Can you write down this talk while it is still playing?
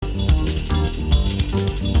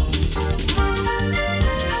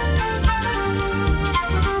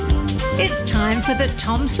It's time for the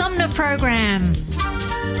Tom Sumner Program.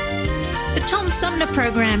 The Tom Sumner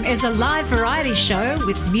Program is a live variety show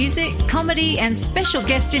with music, comedy and special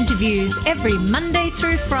guest interviews every Monday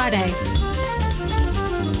through Friday.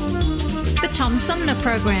 The Tom Sumner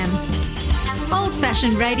Program.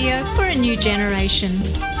 Old-fashioned radio for a new generation.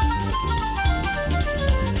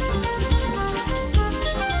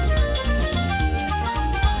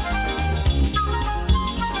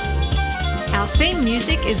 Our theme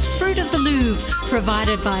music is Fruit of the Louvre,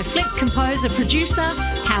 provided by Flint composer-producer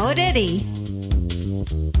Howard Eddy.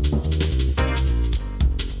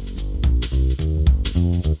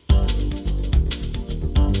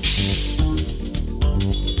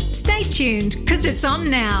 Stay tuned, because it's on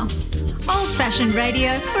now. Old-fashioned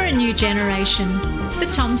radio for a new generation. The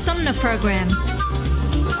Tom Sumner Program.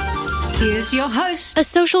 Here's your host. A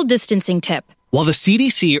social distancing tip. While the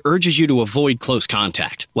CDC urges you to avoid close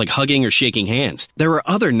contact, like hugging or shaking hands, there are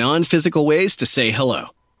other non-physical ways to say hello.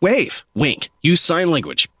 Wave, wink, use sign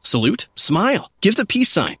language, salute, smile, give the peace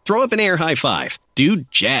sign, throw up an air high five, do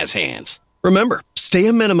jazz hands. Remember, stay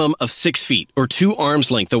a minimum of 6 feet or 2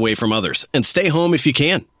 arms length away from others, and stay home if you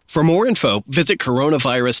can. For more info, visit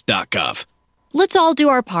coronavirus.gov. Let's all do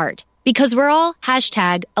our part, because we're all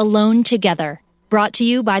 #alone together. Brought to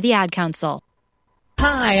you by the Ad Council.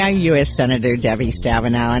 Hi, I'm U.S. Senator Debbie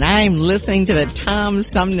Stabenow, and I'm listening to the Tom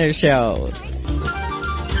Sumner Show.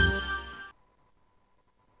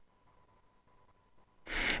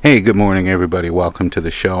 Hey, good morning, everybody. Welcome to the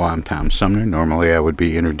show. I'm Tom Sumner. Normally, I would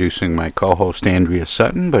be introducing my co-host, Andrea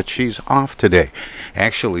Sutton, but she's off today.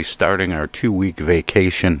 Actually, starting our 2-week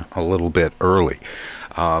vacation a little bit early.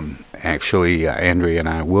 Andrea and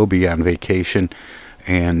I will be on vacation,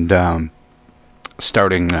 and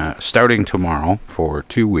starting tomorrow for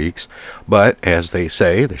 2 weeks. But as they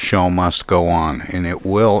say, the show must go on, and it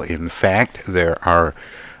will. In fact, there are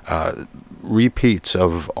repeats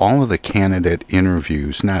of all of the candidate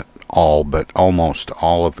interviews, not all, but almost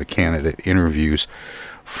all of the candidate interviews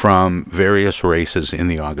from various races in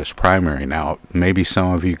the August primary. Now, maybe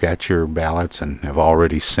some of you got your ballots and have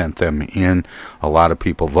already sent them in. A lot of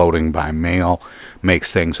people voting by mail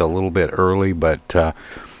makes things a little bit early, but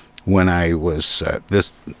when I was,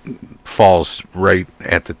 this falls right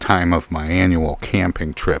at the time of my annual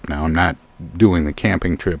camping trip. Now, I'm not doing the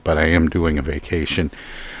camping trip, but I am doing a vacation.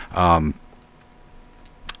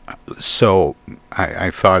 So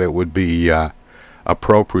I thought it would be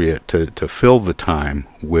appropriate to fill the time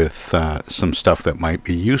with some stuff that might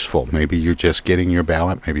be useful. Maybe you're just getting your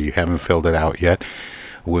ballot. Maybe you haven't filled it out yet.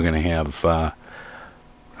 We're going to have,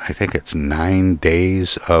 I think it's 9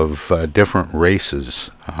 days of different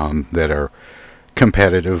races that are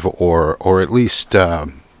competitive, or at least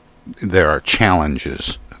there are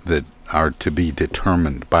challenges that are to be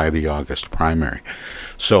determined by the August primary.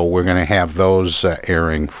 So we're going to have those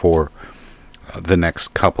airing for the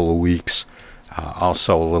next couple of weeks.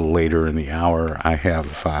 Also, a little later in the hour, I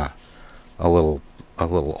have a little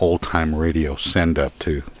old-time radio send-up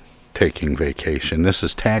to taking vacation. This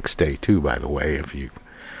is tax day, too, by the way. If you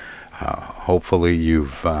hopefully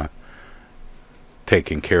you've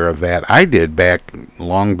taken care of that. I did back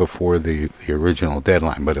long before the original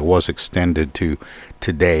deadline, but it was extended to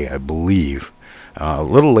today, I believe. A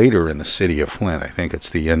little later in the city of Flint. I think it's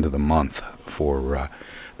the end of the month for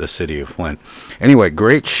the city of Flint. Anyway,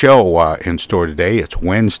 great show in store today. It's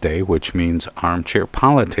Wednesday, which means Armchair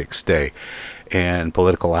Politics Day. And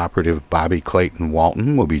political operative Bobby Clayton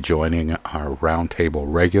Walton will be joining our roundtable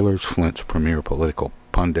regulars, Flint's premier political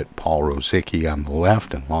pundit Paul Rosicki on the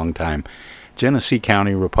left, and longtime Genesee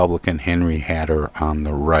County Republican Henry Hatter on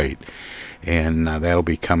the right. And that'll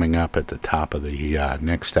be coming up at the top of the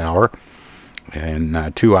next hour.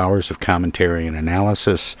 And 2 hours of commentary and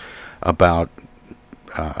analysis about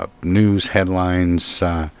news, headlines,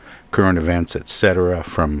 current events, etc.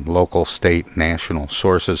 from local, state, national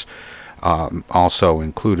sources. Also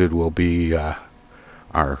included will be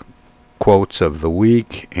our quotes of the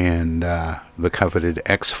week and the coveted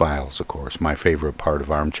X-Files, of course, my favorite part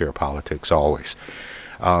of armchair politics always.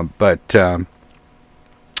 But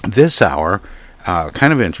this hour,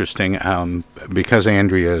 kind of interesting, because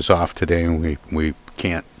Andrea is off today and we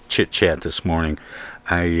can't chit-chat this morning,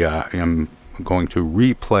 I am going to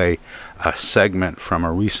replay a segment from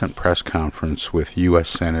a recent press conference with U.S.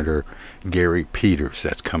 Senator Gary Peters.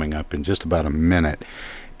 That's coming up in just about a minute.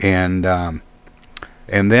 And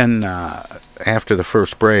then after the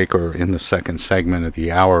first break, or in the second segment of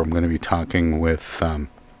the hour, I'm going to be talking with,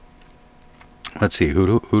 let's see,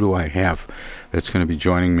 who do I have that's going to be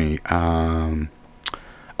joining me? Oh,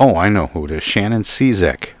 I know who it is. Shannon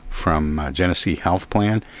Ciszek from Genesee Health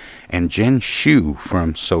Plan, and Jen Shew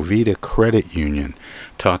from Sovita Credit Union,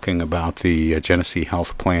 talking about the Genesee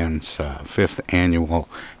Health Plan's 5th annual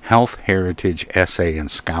Health Heritage Essay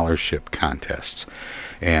and Scholarship Contests.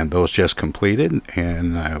 And those just completed,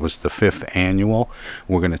 and it was the 5th annual.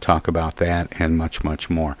 We're going to talk about that and much,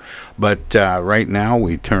 much more. But right now,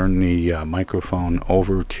 we turn the microphone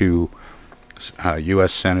over to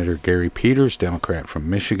U.S. Senator Gary Peters, Democrat from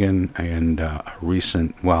Michigan, and a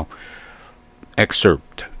recent, an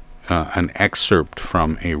excerpt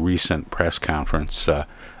from a recent press conference, a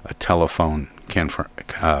telephone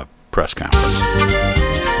press conference.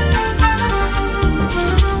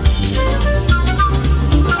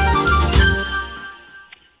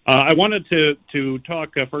 I wanted to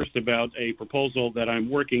talk first about a proposal that I'm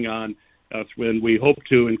working on, when we hope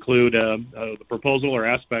to include the proposal or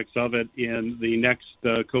aspects of it in the next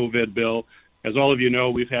COVID bill. As all of you know,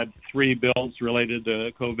 we've had 3 bills related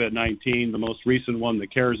to COVID-19. The most recent one, the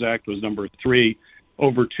CARES Act, was number 3,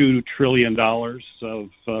 over $2 trillion of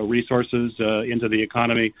resources into the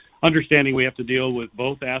economy. Understanding we have to deal with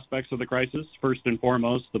both aspects of the crisis. First and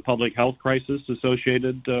foremost, the public health crisis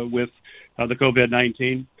associated with the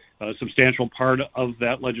COVID-19. A substantial part of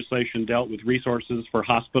that legislation dealt with resources for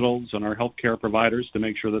hospitals and our healthcare providers to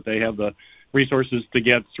make sure that they have the resources to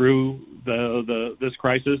get through this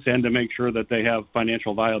crisis and to make sure that they have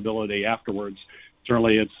financial viability afterwards.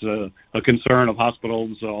 Certainly, it's a concern of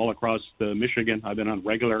hospitals all across Michigan. I've been on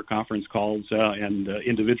regular conference calls and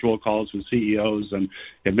individual calls with CEOs and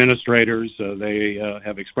administrators. They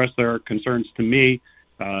have expressed their concerns to me.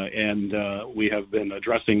 And we have been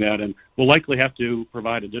addressing that, and we'll likely have to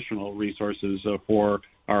provide additional resources for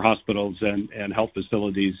our hospitals and health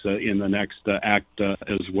facilities in the next act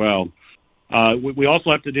as well. We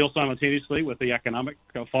also have to deal simultaneously with the economic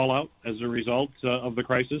fallout as a result of the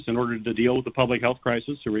crisis. In order to deal with the public health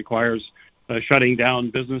crisis, it requires shutting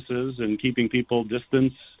down businesses and keeping people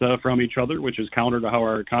distanced from each other, which is counter to how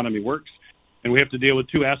our economy works. And we have to deal with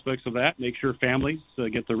 2 aspects of that, make sure families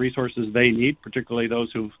get the resources they need, particularly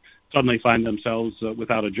those who suddenly find themselves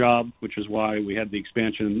without a job, which is why we had the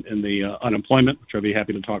expansion in the unemployment, which I'd be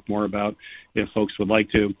happy to talk more about if folks would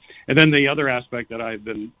like to. And then the other aspect that I've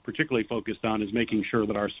been particularly focused on is making sure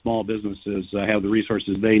that our small businesses have the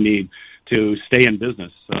resources they need to stay in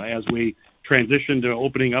business. As we transition to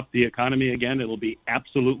opening up the economy again, it will be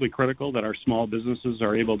absolutely critical that our small businesses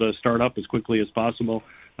are able to start up as quickly as possible.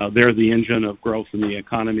 They're the engine of growth in the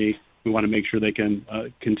economy. We want to make sure they can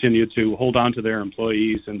continue to hold on to their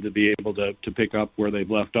employees and to be able to pick up where they've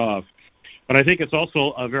left off. But I think it's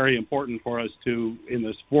also very important for us to, in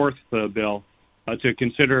this 4th bill, to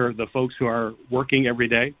consider the folks who are working every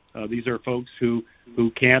day. These are folks who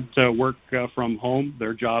can't work from home.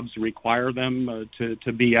 Their jobs require them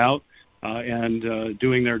to be out and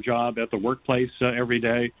doing their job at the workplace every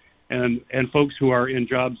day. And folks who are in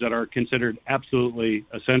jobs that are considered absolutely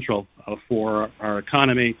essential for our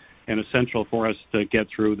economy and essential for us to get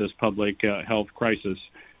through this public health crisis.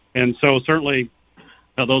 And so certainly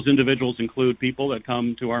those individuals include people that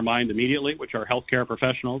come to our mind immediately, which are healthcare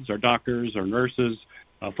professionals, our doctors, our nurses,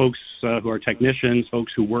 folks who are technicians,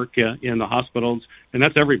 folks who work in the hospitals, and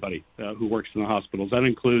that's everybody who works in the hospitals. That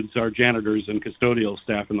includes our janitors and custodial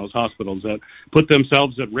staff in those hospitals that put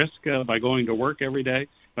themselves at risk by going to work every day,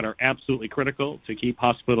 but are absolutely critical to keep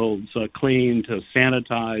hospitals clean, to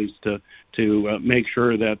sanitize, to make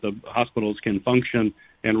sure that the hospitals can function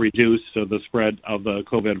and reduce the spread of the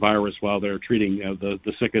COVID virus while they're treating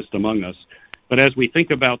the sickest among us. But as we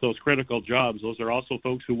think about those critical jobs, those are also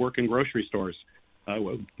folks who work in grocery stores.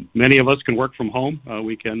 Many of us can work from home.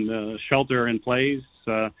 We can shelter in place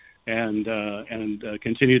and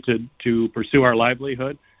continue to pursue our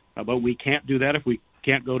livelihood. But we can't do that if we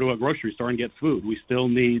can't go to a grocery store and get food. We still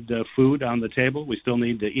need food on the table. We still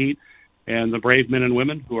need to eat. And the brave men and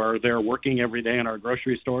women who are there working every day in our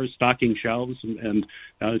grocery stores, stocking shelves and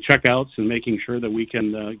checkouts and making sure that we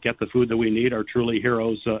can get the food that we need are truly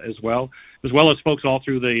heroes as well as folks all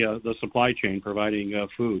through the supply chain providing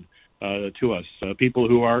food to us. People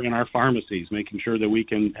who are in our pharmacies, making sure that we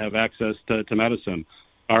can have access to medicine.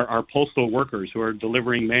 Our postal workers who are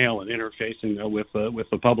delivering mail and interfacing with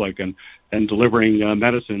the public and delivering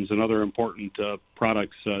medicines and other important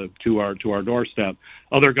products to our doorstep.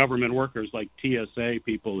 Other government workers like TSA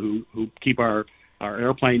people who keep our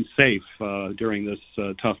airplanes safe during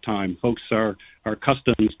this tough time. Folks are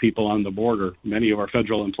customs people on the border. Many of our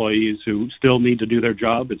federal employees who still need to do their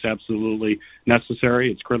job. It's absolutely necessary.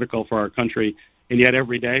 It's critical for our country. And yet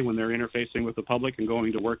every day when they're interfacing with the public and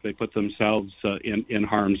going to work, they put themselves in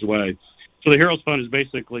harm's way. So the Heroes Fund is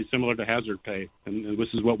basically similar to hazard pay. And this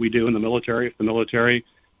is what we do in the military. If the military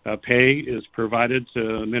pay is provided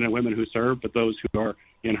to men and women who serve, but those who are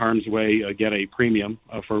in harm's way get a premium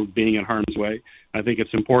for being in harm's way. I think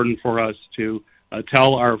it's important for us to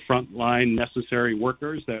tell our frontline necessary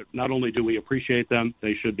workers that not only do we appreciate them,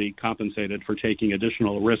 they should be compensated for taking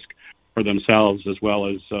additional risk for themselves as well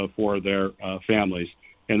as for their families,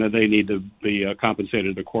 and that they need to be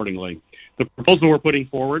compensated accordingly. The proposal we're putting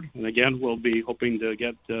forward, and again, we'll be hoping to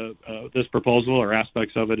get this proposal or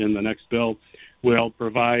aspects of it in the next bill, will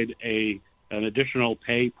provide an additional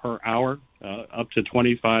pay per hour, up to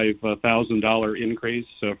 $25,000 increase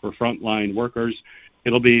for frontline workers.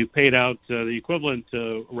 It'll be paid out the equivalent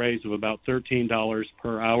raise of about $13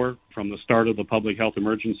 per hour from the start of the public health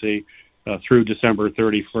emergency through December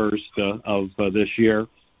 31st of this year.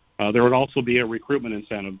 There would also be a recruitment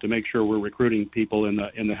incentive to make sure we're recruiting people in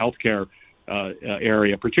the healthcare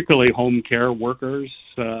area, particularly home care workers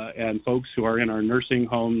and folks who are in our nursing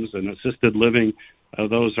homes and assisted living.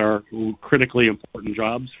 Those are critically important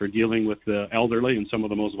jobs for dealing with the elderly and some of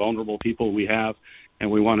the most vulnerable people we have. And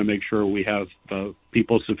we want to make sure we have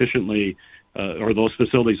people sufficiently, or those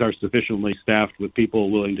facilities are sufficiently staffed with people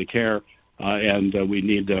willing to care. And we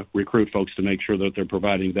need to recruit folks to make sure that they're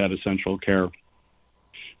providing that essential care.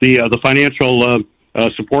 The financial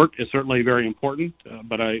support is certainly very important,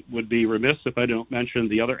 but I would be remiss if I don't mention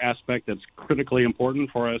the other aspect that's critically important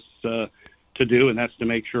for us to do, and that's to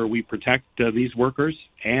make sure we protect these workers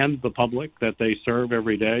and the public that they serve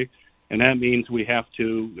every day. And that means we have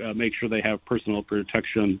to make sure they have personal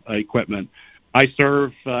protection equipment. I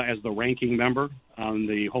serve as the ranking member on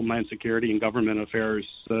the Homeland Security and Government Affairs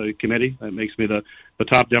Committee. That makes me the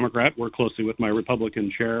top Democrat. Work closely with my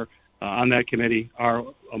Republican chair on that committee.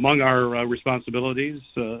 Among our responsibilities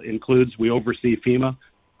includes we oversee FEMA.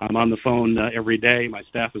 I'm on the phone every day. My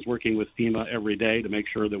staff is working with FEMA every day to make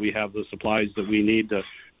sure that we have the supplies that we need to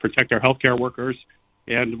protect our healthcare workers.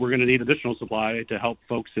 And we're going to need additional supply to help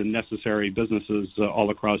folks in necessary businesses all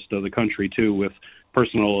across the country, too, with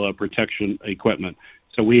personal protection equipment.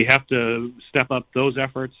 So we have to step up those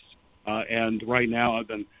efforts. And right now I've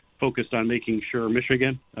been focused on making sure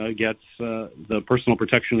Michigan gets the personal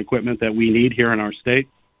protection equipment that we need here in our state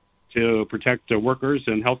to protect workers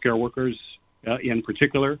and healthcare workers in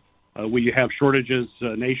particular. We have shortages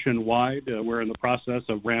nationwide. We're in the process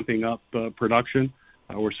of ramping up production.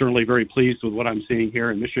 We're certainly very pleased with what I'm seeing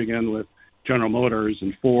here in Michigan with General Motors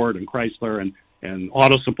and Ford and Chrysler and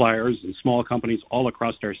auto suppliers and small companies all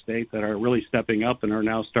across our state that are really stepping up and are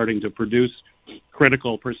now starting to produce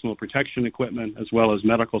critical personal protection equipment as well as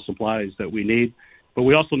medical supplies that we need. But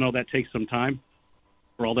we also know that takes some time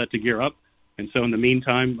for all that to gear up. And so in the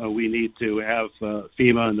meantime, we need to have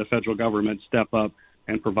FEMA and the federal government step up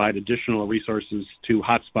and provide additional resources to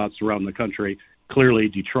hotspots around the country. Clearly,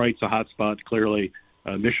 Detroit's a hotspot. Clearly,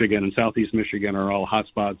 Michigan and Southeast Michigan are all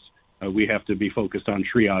hotspots. We have to be focused on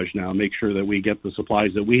triage now, make sure that we get the supplies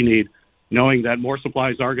that we need, knowing that more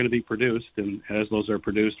supplies are going to be produced, and as those are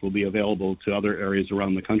produced, will be available to other areas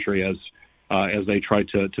around the country as they try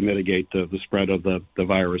to mitigate the spread of the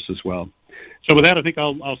virus as well. So with that, I think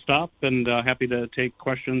I'll stop, and happy to take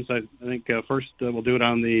questions. I think first we'll do it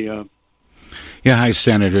on the... Yeah, hi,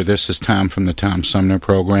 Senator. This is Tom from the Tom Sumner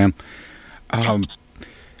Program.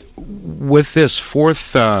 With this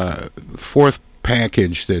fourth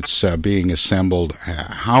package that's being assembled,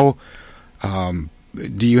 how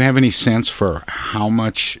do you have any sense for how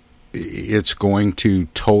much it's going to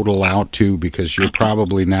total out to? Because you're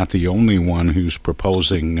probably not the only one who's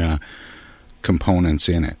proposing components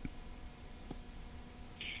in it.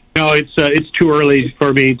 No, it's too early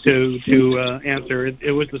for me to answer.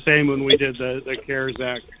 It was the same when we did the CARES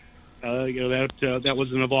Act. That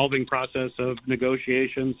was an evolving process of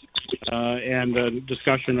negotiations and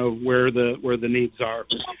discussion of where the needs are.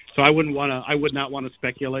 So I would not want to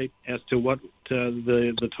speculate as to what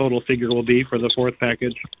the total figure will be for the fourth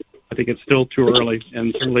package. I think it's still too early,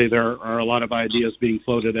 and certainly there are a lot of ideas being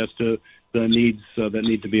floated as to the needs that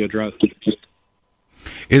need to be addressed.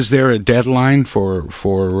 Is there a deadline for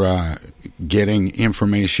getting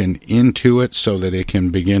information into it so that it can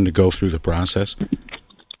begin to go through the process?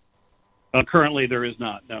 Currently, there is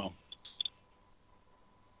not. No.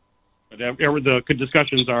 But the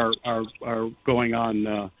discussions are going on.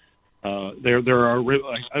 There are.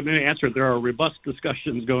 I'm going to answer. There are robust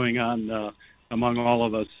discussions going on among all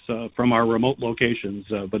of us from our remote locations,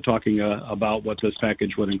 but talking about what this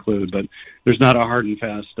package would include. But there's not a hard and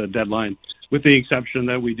fast deadline, with the exception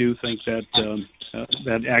that we do think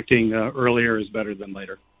that acting earlier is better than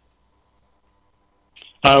later.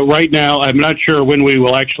 Right now, I'm not sure when we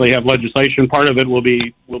will actually have legislation. Part of it will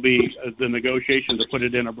be the negotiation to put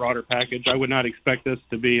it in a broader package. I would not expect this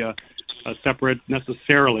to be a a separate,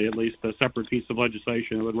 necessarily at least, a separate piece of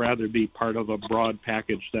legislation. It would rather be part of a broad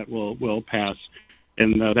package that will pass.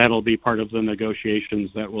 And that'll be part of the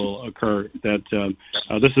negotiations that will occur. That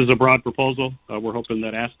this is a broad proposal. We're hoping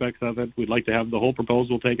that aspects of it, we'd like to have the whole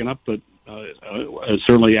proposal taken up, but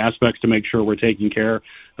certainly aspects to make sure we're taking care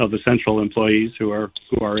of essential employees who are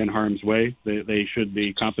in harm's way. They should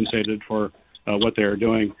be compensated for what they're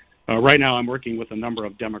doing. Right now, I'm working with a number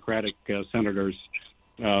of Democratic senators,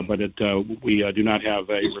 but we do not have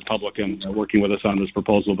a Republican working with us on this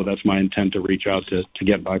proposal, but that's my intent to reach out to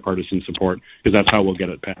get bipartisan support, because that's how we'll get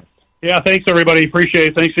it passed. Yeah, thanks, everybody.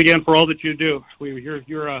 Appreciate it. Thanks again for all that you do.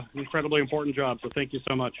 You're an incredibly important job, so thank you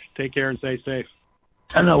so much. Take care and stay safe.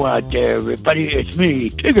 Hello out there, everybody. It's me,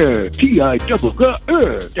 Tigger.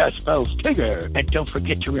 T-I-G-G-R. That spells Tigger. And don't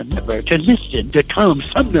forget to remember to listen to Tom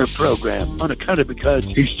Sumner program on account of because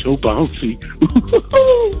he's so bouncy.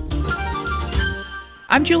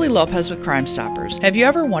 I'm Julie Lopez with Crime Stoppers. Have you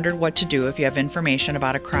ever wondered what to do if you have information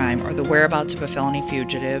about a crime or the whereabouts of a felony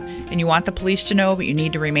fugitive and you want the police to know but you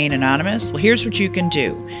need to remain anonymous? Well, here's what you can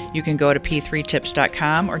do. You can go to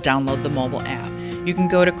p3tips.com or download the mobile app. You can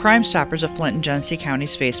go to Crime Stoppers of Flint and Genesee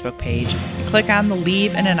County's Facebook page and click on the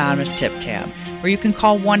Leave an Anonymous Tip tab, or you can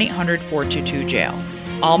call 1-800-422-JAIL.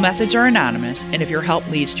 All methods are anonymous, and if your help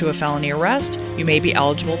leads to a felony arrest, you may be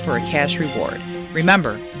eligible for a cash reward.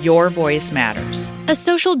 Remember, your voice matters. A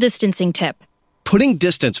social distancing tip. Putting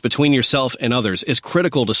distance between yourself and others is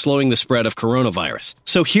critical to slowing the spread of coronavirus.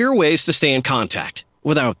 So here are ways to stay in contact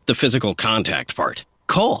without the physical contact part.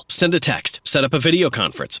 Call, send a text, set up a video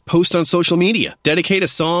conference, post on social media, dedicate a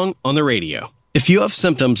song on the radio. If you have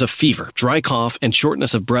symptoms of fever, dry cough, and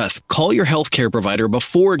shortness of breath, call your healthcare provider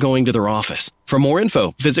before going to their office. For more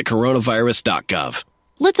info, visit coronavirus.gov.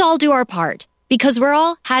 Let's all do our part, because we're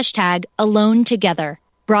all #AloneTogether.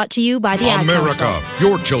 Brought to you by the Ad America, Council.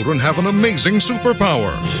 your children have an amazing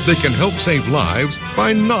superpower. They can help save lives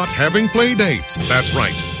by not having play dates. That's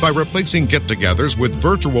right. By replacing get-togethers with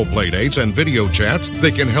virtual play dates and video chats,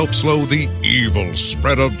 they can help slow the evil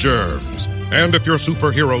spread of germs. And if your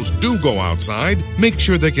superheroes do go outside, make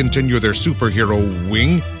sure they continue their superhero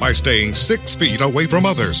wing by staying 6 feet away from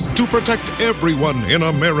others to protect everyone in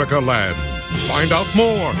America land. Find out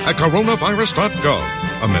more at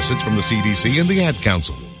coronavirus.gov. A message from the CDC and the Ad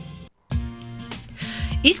Council.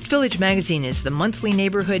 East Village Magazine is the monthly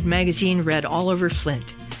neighborhood magazine read all over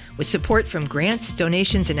Flint. With support from grants,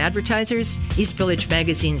 donations, and advertisers, East Village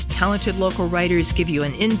Magazine's talented local writers give you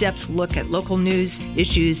an in-depth look at local news,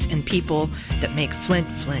 issues, and people that make Flint,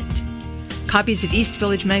 Flint. Copies of East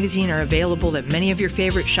Village Magazine are available at many of your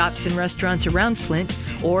favorite shops and restaurants around Flint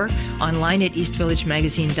or online at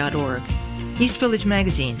eastvillagemagazine.org. East Village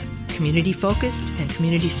Magazine, community-focused and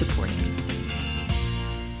community-supported.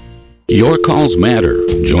 Your calls matter.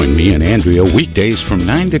 Join me and Andrea weekdays from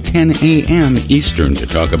 9 to 10 a.m. Eastern to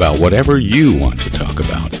talk about whatever you want to talk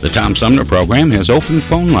about. The Tom Sumner program has open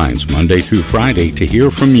phone lines Monday through Friday to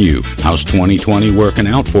hear from you. How's 2020 working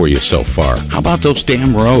out for you so far? How about those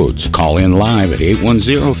damn roads? Call in live at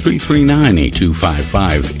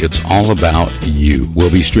 810-339-8255. It's all about you.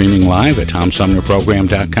 We'll be streaming live at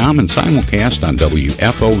TomSumnerProgram.com and simulcast on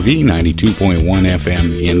WFOV 92.1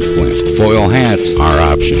 FM in Flint. Foil hats are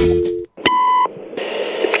optional.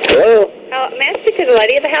 Hello? May I speak to the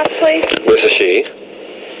lady of the house, please? This is she.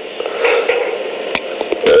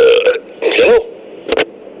 Hello?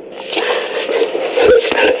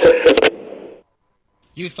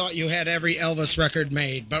 You thought you had every Elvis record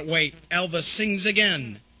made, but wait, Elvis sings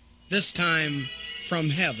again. This time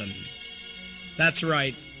from heaven. That's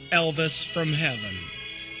right, Elvis from heaven.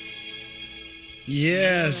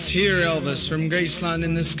 Yes, hear Elvis from Graceland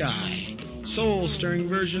in the Sky. Soul-stirring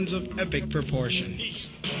versions of epic proportions.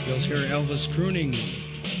 You'll hear Elvis crooning,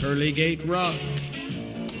 Pearly Gate Rock,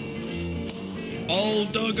 All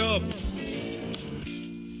Dug Up,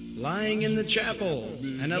 Lying in the Chapel,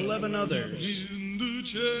 and 11 others.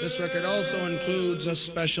 This record also includes a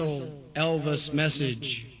special Elvis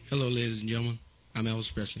message. Hello, ladies and gentlemen. I'm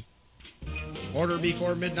Elvis Presley. Order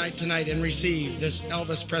before midnight tonight and receive this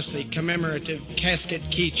Elvis Presley commemorative casket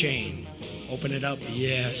keychain. Open it up,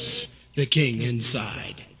 yes, the king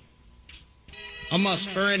inside. A must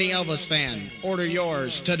for any Elvis fan. Order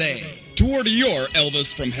yours today. To order your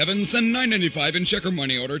Elvis from Heaven, send $9.95 in check or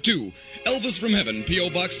money order to Elvis from Heaven, P.O.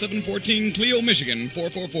 Box 714, Clio, Michigan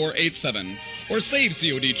 44487. Or save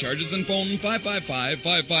COD charges and phone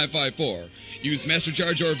 555-5554. Use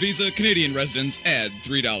MasterCharge or Visa. Canadian residents add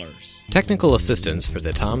 $3. Technical assistance for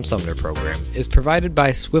the Tom Sumner program is provided by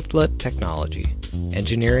Swiftlet Technology.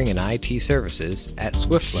 Engineering and IT services at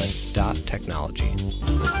swiftlet.technology.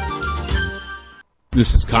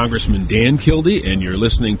 This is Congressman Dan Kildee, and you're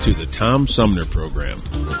listening to the Tom Sumner Program.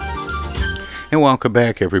 And welcome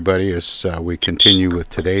back, everybody, as we continue with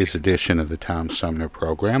today's edition of the Tom Sumner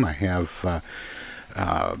Program. I have,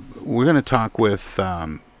 we're going to talk with,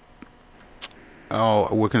 we're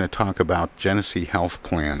going to talk about Genesee Health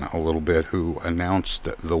Plan a little bit, who announced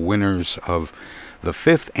the winners of the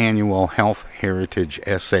 5th Annual Health Heritage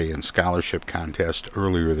Essay and Scholarship Contest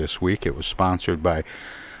earlier this week. It was sponsored by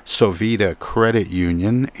Sovita Credit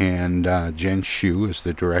Union, and Jen Shew is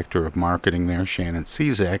the Director of Marketing there. Shannon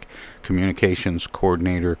Ciszek, Communications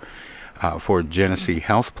Coordinator for Genesee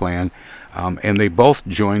Health Plan. And they both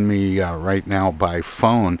join me right now by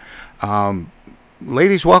phone.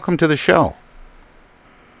 Ladies, welcome to the show.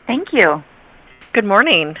 Thank you. Good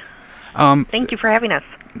morning. Thank you for having us.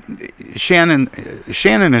 Shannon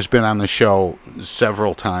has been on the show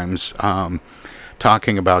several times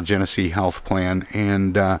talking about Genesee Health Plan,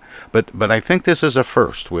 and but I think this is a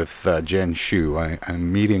first with Jen Shew.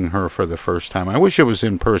 I'm meeting her for the first time. I wish it was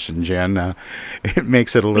in person, Jen. It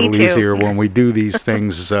makes it a little easier when we do these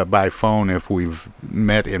things by phone if we've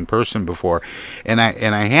met in person before. And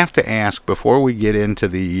I have to ask, before we get into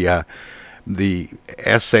the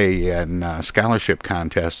essay and scholarship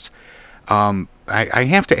contests, I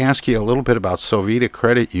have to ask you a little bit about Sovita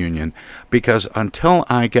Credit Union, because until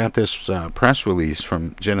I got this press release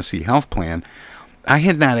from Genesee Health Plan, I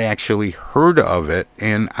had not actually heard of it,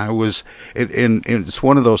 and it's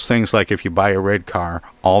one of those things like if you buy a red car,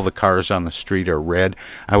 all the cars on the street are red.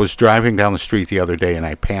 I was driving down the street the other day, and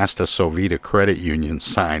I passed a Sovita Credit Union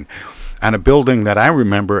sign on a building that I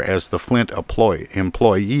remember as the Flint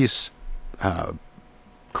Employees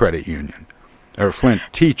Credit Union, or Flint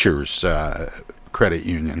Teachers Credit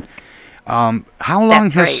Union. How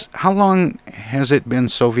long has it been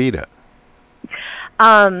Sovita?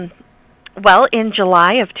 Well, in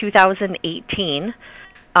July of 2018,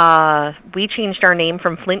 we changed our name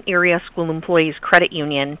from Flint Area School Employees Credit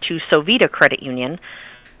Union to Sovita Credit Union,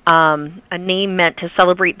 a name meant to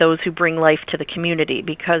celebrate those who bring life to the community,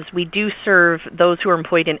 because we do serve those who are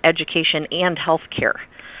employed in education and healthcare.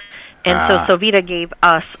 And so Sovita gave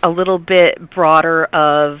us a little bit broader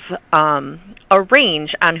of a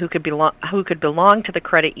range on who could belong to the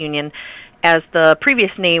credit union, as the previous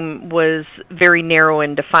name was very narrow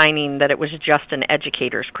in defining that it was just an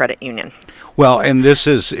educators credit union. Well, and this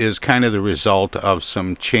is kind of the result of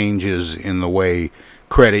some changes in the way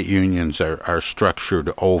credit unions are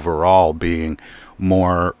structured overall, being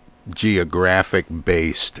more geographic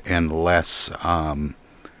based and less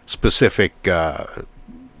specific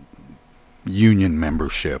union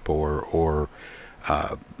membership or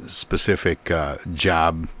specific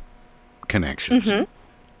job connections. Mm-hmm.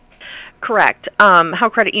 Correct. How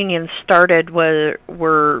credit unions started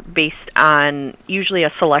were based on usually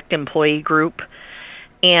a select employee group,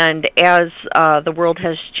 and as the world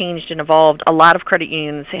has changed and evolved, a lot of credit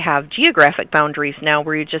unions have geographic boundaries now,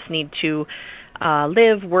 where you just need to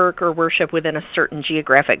live, work, or worship within a certain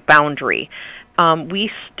geographic boundary. We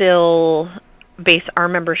still base our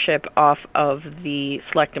membership off of the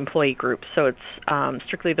select employee group, so it's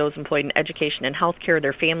strictly those employed in education and healthcare,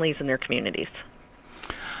 their families, and their communities.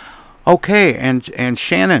 Okay, and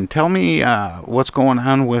Shannon, tell me what's going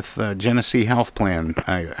on with Genesee Health Plan.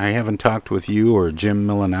 I haven't talked with you or Jim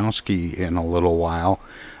Milanowski in a little while.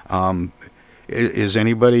 Is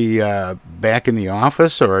anybody back in the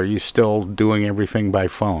office, or are you still doing everything by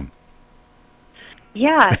phone?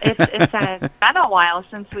 Yeah, it's been a while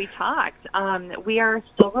since we talked. We are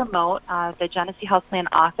still remote. The Genesee Health Plan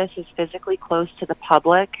office is physically closed to the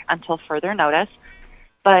public until further notice,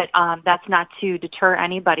 but that's not to deter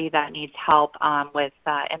anybody that needs help with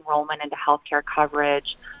enrollment into healthcare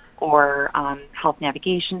coverage or health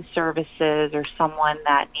navigation services, or someone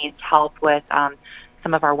that needs help with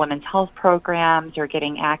some of our women's health programs, or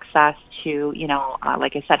getting access to,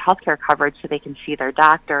 like I said, healthcare coverage so they can see their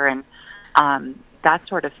doctor and that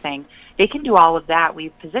sort of thing. They can do all of that.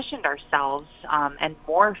 We've positioned ourselves and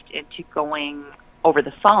morphed into going over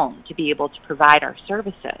the phone to be able to provide our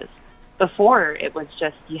services. Before, it was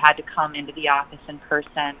just you had to come into the office in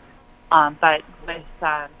person. But with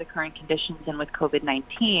the current conditions and with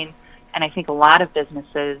COVID-19, and I think a lot of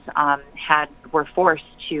businesses were forced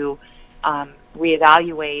to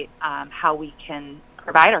reevaluate how we can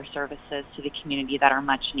provide our services to the community that are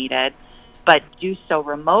much needed, but do so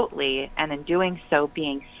remotely, and in doing so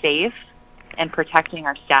being safe and protecting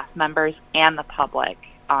our staff members and the public,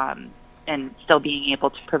 and still being able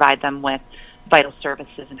to provide them with vital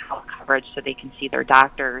services and health coverage so they can see their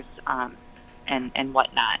doctors and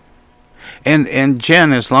whatnot. And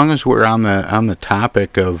Jen, as long as we're on the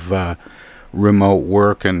topic of remote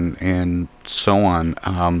work and so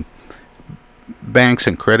on. Banks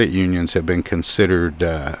and credit unions have been considered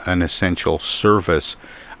an essential service.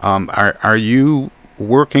 Are you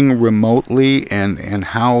working remotely, and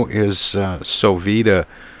how is Sovita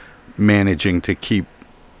managing to keep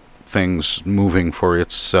things moving for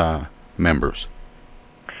its members?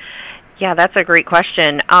 Yeah, that's a great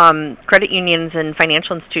question. Credit unions and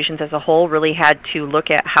financial institutions as a whole really had to look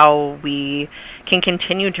at how we can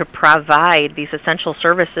continue to provide these essential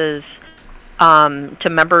services to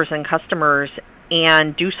members and customers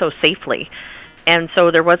and do so safely. And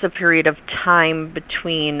so there was a period of time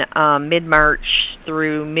between mid-March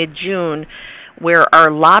through mid-June where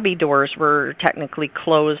our lobby doors were technically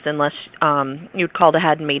closed unless you'd called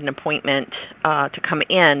ahead and made an appointment to come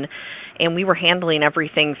in. And we were handling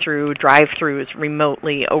everything through drive-thrus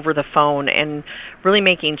remotely over the phone and really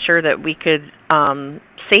making sure that we could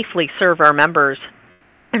safely serve our members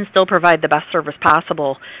and still provide the best service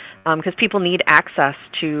possible, because people need access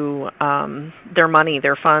to their money,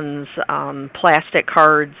 their funds, plastic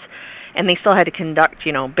cards, and they still had to conduct,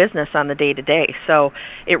 business on the day-to-day. So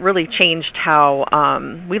it really changed how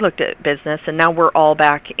we looked at business, and now we're all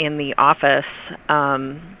back in the office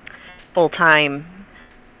full-time,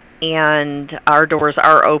 and our doors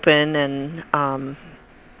are open, and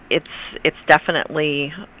it's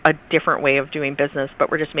definitely a different way of doing business,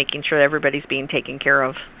 but we're just making sure that everybody's being taken care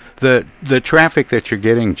of. The traffic that you're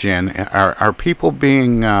getting, Jen, are people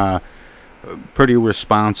being pretty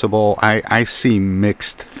responsible? I see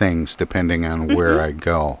mixed things depending on where I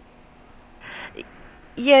go.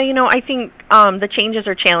 Yeah, I think the changes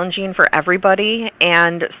are challenging for everybody,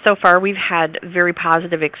 and so far we've had very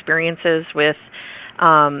positive experiences with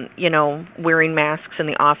wearing masks in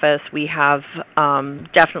the office. We have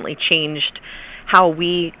definitely changed how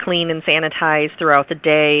we clean and sanitize throughout the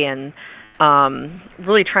day, and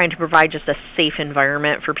really trying to provide just a safe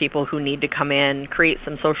environment for people who need to come in, create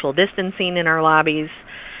some social distancing in our lobbies,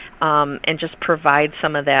 and just provide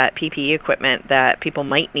some of that PPE equipment that people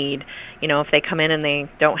might need. If they come in and they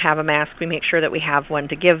don't have a mask, we make sure that we have one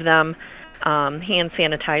to give them, hand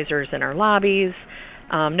sanitizers in our lobbies,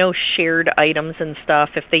 no shared items and stuff.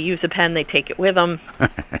 If they use a pen, they take it with them.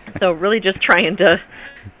 So really just trying to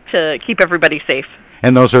keep everybody safe.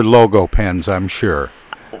 And those are logo pens, I'm sure.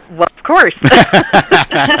 Well, of course.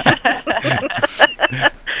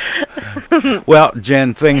 Well,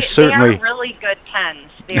 Jen, things certainly... They are really good pens.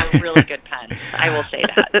 They are really good pens. I will say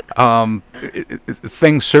that.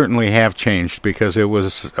 Things certainly have changed, because it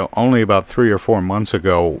was only about 3 or 4 months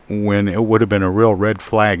ago when it would have been a real red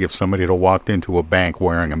flag if somebody had walked into a bank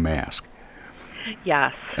wearing a mask.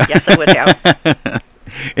 Yes, it would have.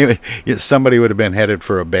 Somebody would have been headed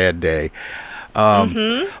for a bad day.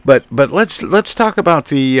 But let's talk about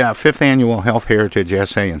the 5th annual Health Heritage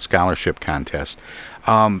Essay and Scholarship Contest.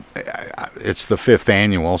 It's the 5th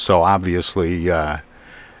annual, so obviously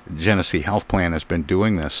Genesee Health Plan has been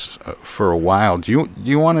doing this for a while. Do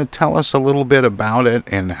you want to tell us a little bit about it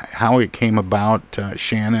and how it came about,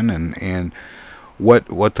 Shannon, and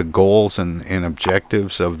what the goals and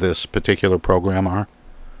objectives of this particular program are?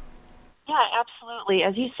 Yeah, absolutely.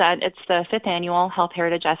 As you said, it's the 5th annual Health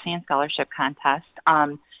Heritage Essay and Scholarship Contest.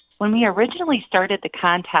 When we originally started the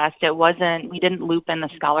contest, we didn't loop in the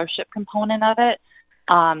scholarship component of it.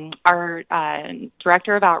 Our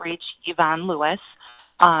Director of Outreach, Yvonne Lewis,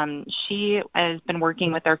 she has been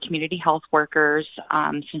working with our community health workers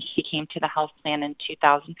since she came to the health plan in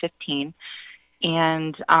 2015.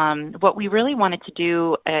 And what we really wanted to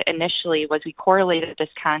do initially was we correlated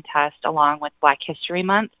this contest along with Black History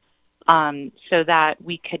Month, so that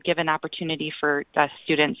we could give an opportunity for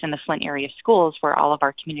students in the Flint area schools, where all of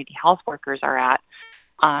our community health workers are at,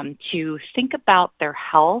 to think about their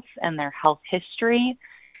health and their health history,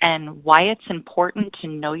 and why it's important to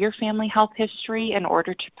know your family health history in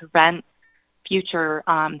order to prevent future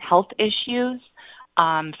health issues.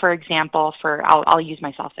 For example, I'll use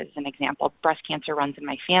myself as an example. Breast cancer runs in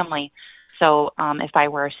my family, so if I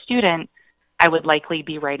were a student, I would likely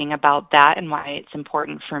be writing about that and why it's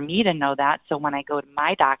important for me to know that. So when I go to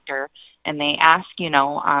my doctor and they ask,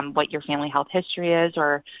 what your family health history is,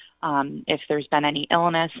 or if there's been any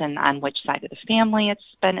illness and on which side of the family it's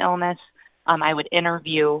been illness, I would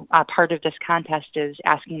interview. Part of this contest is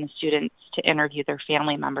asking the students to interview their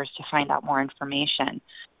family members to find out more information.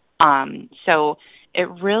 So it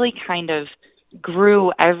really kind of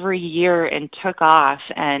grew every year and took off.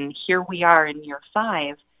 And here we are in year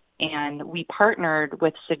 5. And we partnered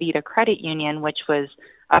with Sovita Credit Union, which was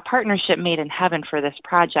a partnership made in heaven for this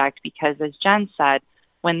project, because as Jen said,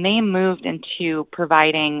 when they moved into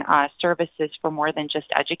providing services for more than just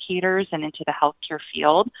educators and into the healthcare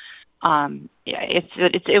field,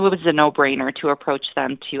 it was a no-brainer to approach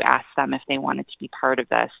them to ask them if they wanted to be part of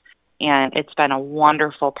this. And it's been a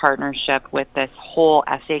wonderful partnership with this whole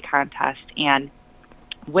essay contest. And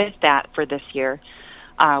with that, for this year,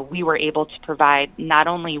 we were able to provide not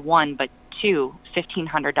only one, but two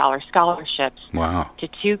 $1,500 scholarships to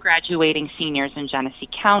two graduating seniors in Genesee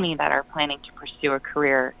County that are planning to pursue a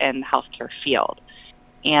career in the healthcare field.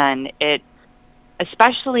 And it,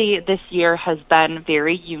 especially this year, has been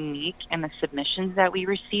very unique in the submissions that we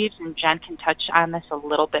received. And Jen can touch on this a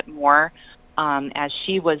little bit more, as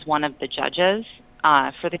she was one of the judges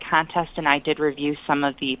for the contest, and I did review some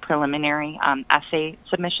of the preliminary essay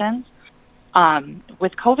submissions.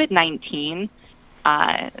 With COVID-19,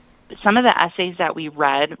 some of the essays that we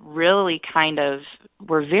read really kind of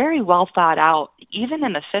were very well thought out. Even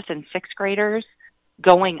in the 5th and 6th graders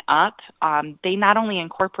going up, they not only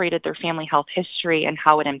incorporated their family health history and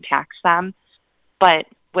how it impacts them, but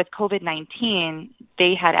with COVID-19,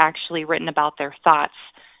 they had actually written about their thoughts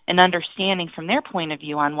and understanding from their point of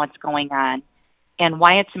view on what's going on and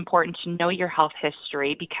why it's important to know your health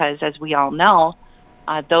history, because as we all know,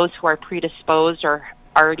 those who are predisposed or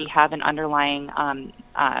already have an underlying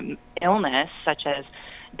illness, such as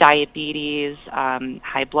diabetes,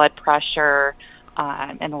 high blood pressure,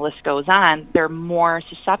 and the list goes on, they're more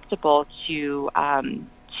susceptible to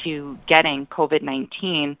getting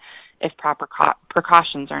COVID-19 if proper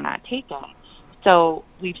precautions are not taken. So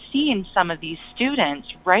we've seen some of these students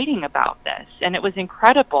writing about this, and it was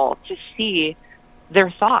incredible to see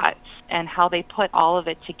their thoughts and how they put all of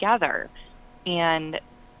it together. And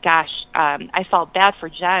gosh, I felt bad for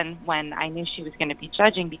Jen when I knew she was going to be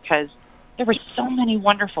judging, because there were so many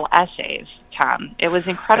wonderful essays, Tom. It was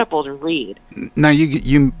incredible to read. Now,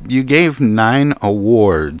 you gave 9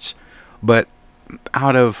 awards, but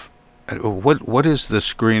out of what is the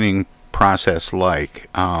screening process like?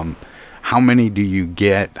 How many do you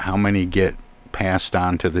get? How many get passed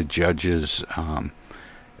on to the judges, and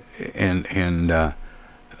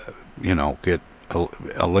get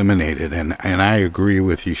eliminated? And I agree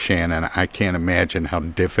with you, Shannon. I can't imagine how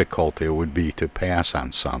difficult it would be to pass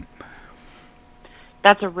on some.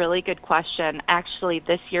 That's a really good question. Actually,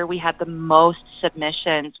 this year we had the most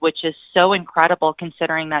submissions, which is so incredible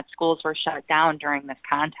considering that schools were shut down during this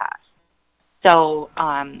contest. So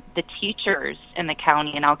the teachers in the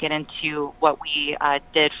county, and I'll get into what we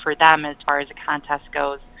did for them as far as the contest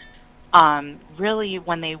goes, really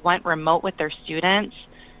when they went remote with their students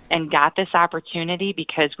and got this opportunity,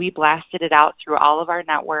 because we blasted it out through all of our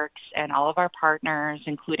networks and all of our partners,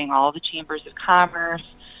 including all of the chambers of commerce,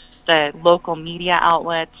 the local media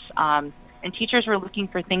outlets, and teachers were looking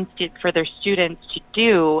for things for their students to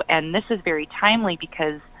do. And this is very timely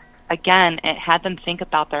because, again, it had them think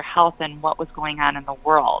about their health and what was going on in the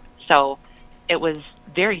world. So it was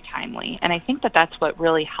very timely. And I think that that's what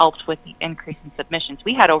really helped with the increase in submissions.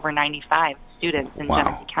 We had over 95 students in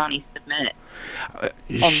Genesee County submit.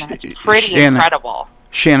 And that's pretty incredible.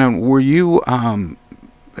 Shannon, were you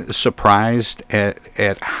surprised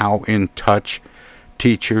at how in touch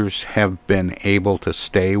teachers have been able to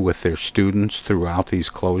stay with their students throughout these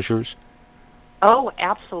closures? Oh,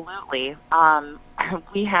 absolutely.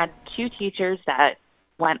 We had 2 teachers that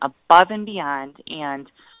went above and beyond, and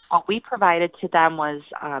what we provided to them was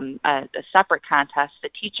a separate contest. The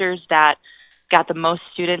teachers that got the most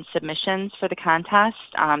student submissions for the contest,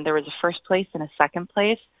 there was a first place and a second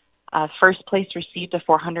place. First place received a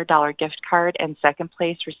 $400 gift card, and second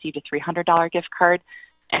place received a $300 gift card.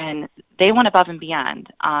 And they went above and beyond.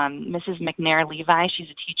 Mrs. McNair Levi, she's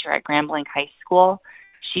a teacher at Grambling High School.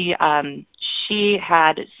 She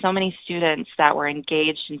had so many students that were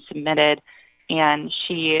engaged and submitted, and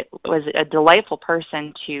she was a delightful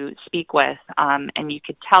person to speak with. And you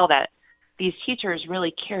could tell that these teachers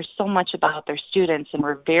really care so much about their students and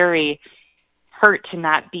were very hurt to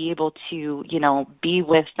not be able to, be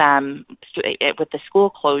with them with the school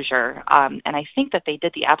closure. And I think that they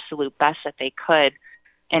did the absolute best that they could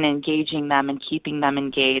in engaging them and keeping them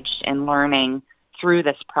engaged and learning through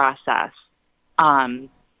this process.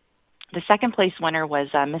 The second place winner was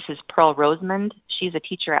Mrs. Pearl Rosemond. She's a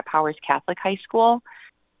teacher at Powers Catholic High School,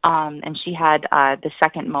 and she had the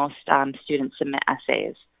second most students submit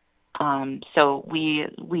essays. So we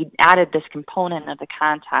added this component of the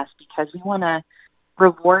contest because we want to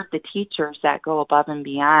reward the teachers that go above and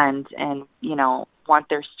beyond and, want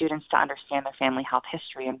their students to understand their family health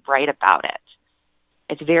history and write about it.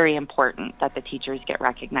 It's very important that the teachers get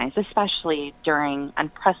recognized, especially during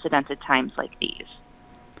unprecedented times like these.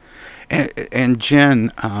 And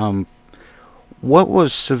Jen, what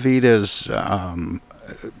was Savita's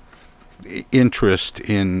interest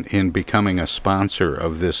in becoming a sponsor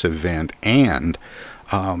of this event, and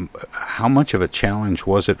how much of a challenge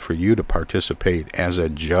was it for you to participate as a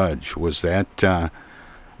judge? Was that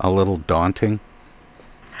a little daunting?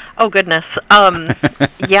 Oh goodness.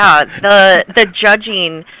 Yeah, the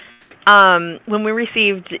judging, when we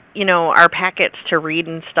received, our packets to read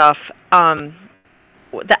and stuff,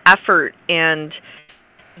 the effort and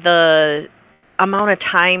the amount of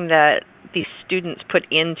time that these students put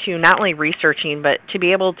into not only researching, but to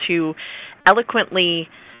be able to eloquently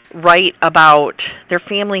write about their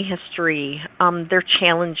family history, their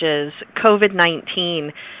challenges,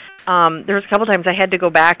 COVID-19. There was a couple times I had to go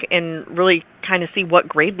back and really kind of see what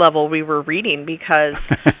grade level we were reading, because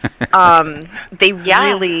they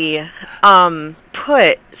really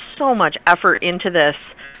put so much effort into this.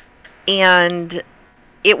 And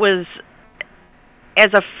it was,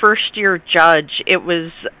 as a first-year judge, I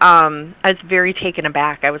was very taken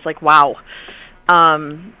aback. I was like, wow,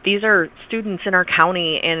 these are students in our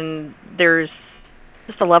county, and there's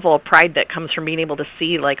just a level of pride that comes from being able to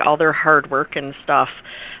see all their hard work and stuff.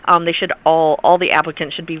 They should all the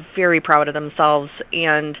applicants should be very proud of themselves,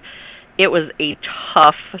 and it was a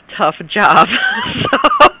tough job.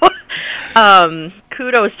 So,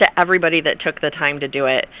 kudos to everybody that took the time to do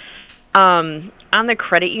it. On the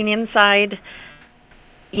credit union side,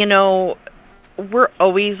 we're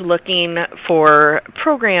always looking for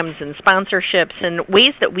programs and sponsorships and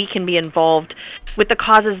ways that we can be involved with the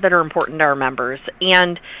causes that are important to our members.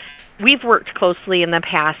 And we've worked closely in the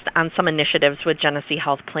past on some initiatives with Genesee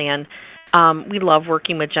Health Plan. We love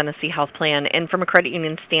working with Genesee Health Plan. And from a credit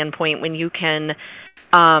union standpoint, when you can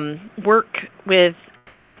work with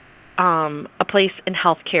a place in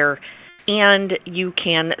healthcare, and you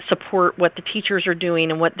can support what the teachers are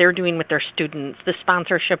doing and what they're doing with their students, the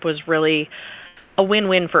sponsorship was really a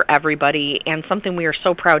win-win for everybody, and something we are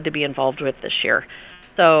so proud to be involved with this year.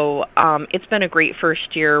 So it's been a great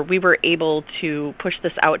first year. We were able to push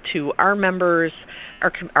this out to our members,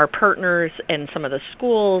 our partners, and some of the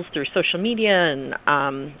schools through social media and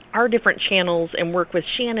our different channels, and work with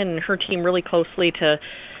Shannon and her team really closely to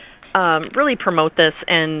really promote this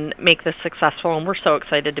and make this successful, and we're so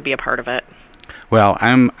excited to be a part of it. Well,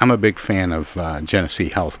 I'm a big fan of Genesee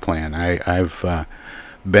Health Plan. I've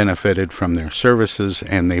benefited from their services,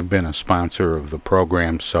 and they've been a sponsor of the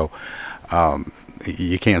program, so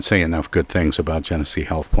you can't say enough good things about Genesee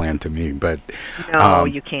Health Plan to me. But no,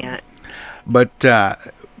 you can't. But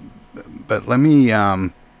let me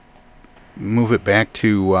move it back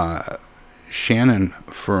to Shannon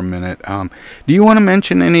for a minute. Do you want to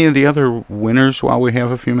mention any of the other winners while we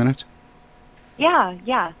have a few minutes?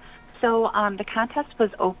 Yeah. So the contest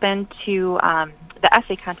was open to, the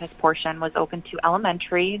essay contest portion was open to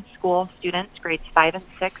elementary school students, grades 5 and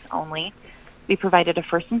 6 only. We provided a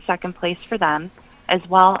first and second place for them, as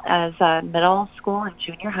well as middle school and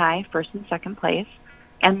junior high, first and second place,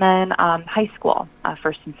 and then high school,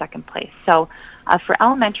 first and second place. So for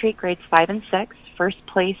elementary, grades 5 and 6, first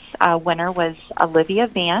place winner was Olivia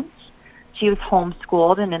Vance. She was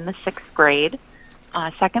homeschooled and in the 6th grade.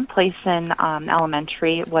 Second place in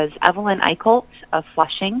elementary was Evelyn Eichholt of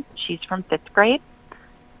Flushing. She's from 5th grade.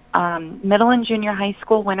 Middle and junior high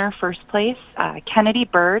school winner, first place, Kennedy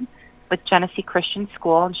Bird with Genesee Christian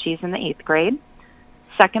School, and she's in the 8th grade.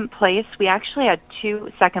 Second place, we actually had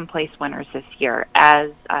 2 second place winners this year,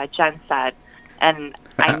 as Jen said, and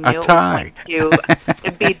I knew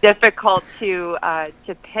it'd be difficult to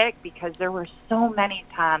pick, because there were so many,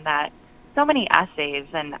 Tom, so many essays,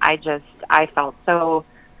 and I felt so,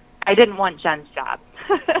 I didn't want Jen's job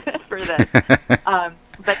for this.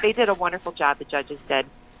 But they did a wonderful job, the judges did.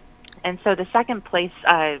 And so the second place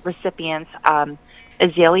recipients,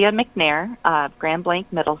 Azalea McNair of Grand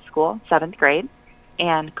Blanc Middle School, 7th grade,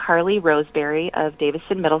 and Carly Roseberry of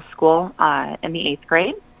Davison Middle School in the 8th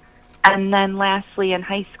grade. And then lastly, in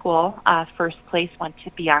high school, first place went to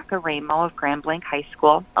Bianca Ramo of Grand Blanc High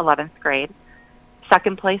School, 11th grade.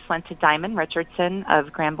 Second place went to Diamond Richardson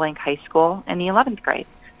of Grand Blanc High School in the 11th grade.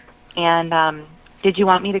 And did you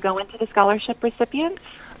want me to go into the scholarship recipients?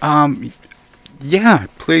 Yeah,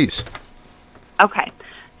 please. Okay.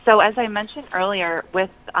 So as I mentioned earlier, with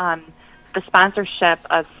the sponsorship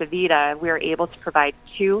of Savita, we were able to provide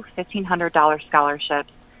 2 $1,500 scholarships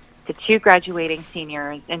to 2 graduating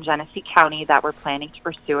seniors in Genesee County that were planning to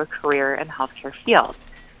pursue a career in the healthcare field.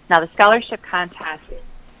 Now, the scholarship contest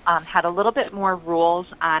had a little bit more rules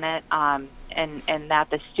on it, and that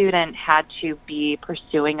the student had to be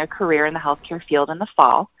pursuing a career in the healthcare field in the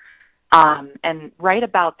fall, and write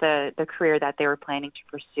about the career that they were planning to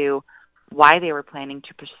pursue, why they were planning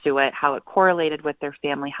to pursue it, how it correlated with their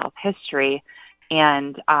family health history,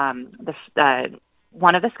 And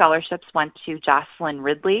one of the scholarships went to Jocelyn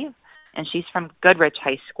Ridley, and she's from Goodrich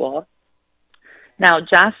High School. Now,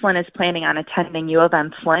 Jocelyn is planning on attending U of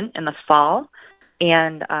M Flint in the fall,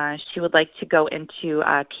 and she would like to go into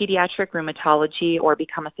pediatric rheumatology or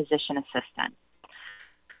become a physician assistant.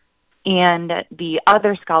 And the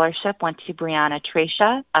other scholarship went to Brianna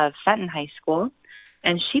Tracia of Fenton High School,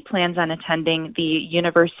 and she plans on attending the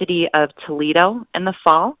University of Toledo in the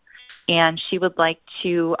fall, and she would like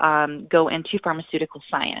to go into pharmaceutical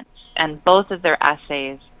science. And both of their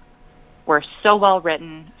essays were so well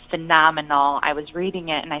written, phenomenal. I was reading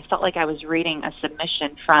it, and I felt like I was reading a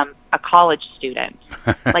submission from a college student.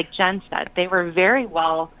 Like Jen said, they were very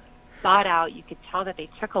well thought out. You could tell that they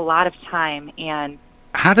took a lot of time. And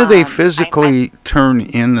how do they physically turn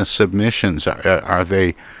in the submissions? Are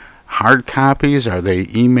they hard copies? Are they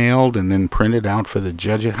emailed and then printed out for the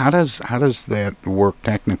judges? How does that work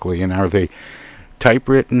technically? And are they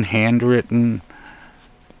typewritten, handwritten?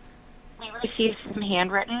 We received some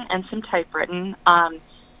handwritten and some typewritten.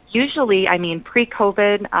 Usually,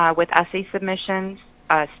 pre-COVID, with essay submissions,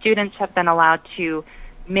 students have been allowed to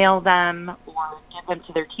mail them or give them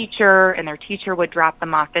to their teacher, and their teacher would drop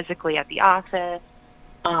them off physically at the office.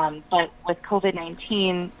 But with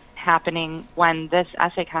COVID-19 happening, when this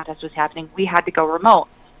essay contest was happening, we had to go remote.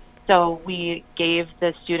 So we gave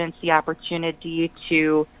the students the opportunity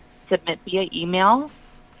to submit via email,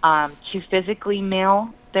 to physically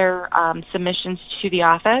mail their submissions to the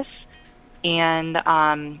office, and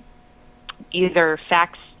either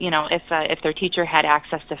fax, if their teacher had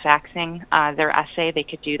access to faxing their essay, they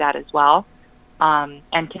could do that as well.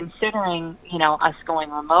 And considering, us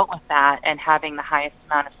going remote with that and having the highest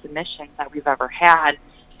amount of submissions that we've ever had,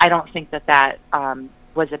 I don't think that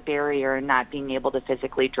was a barrier in not being able to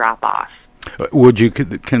physically drop off. Would you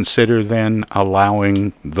consider then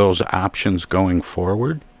allowing those options going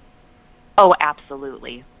forward? Oh,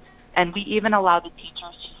 absolutely. And we even allow the teachers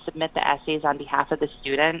to submit the essays on behalf of the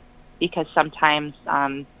student, because sometimes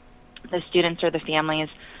the students or the families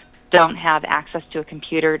don't have access to a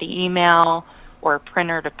computer to email or a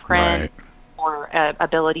printer to print, right, or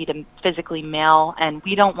ability to physically mail. And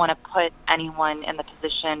we don't want to put anyone in the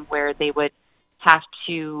position where they would have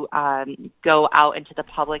to go out into the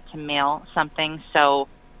public to mail something. So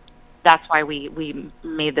that's why we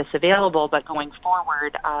made this available. But going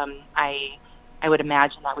forward, I would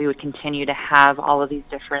imagine that we would continue to have all of these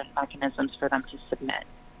different mechanisms for them to submit.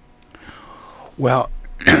 Well,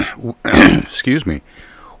 excuse me,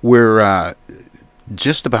 we're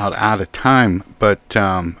just about out of time, but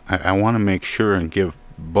I want to make sure and give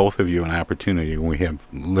both of you an opportunity. We have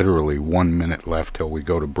literally 1 minute left till we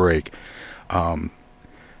go to break.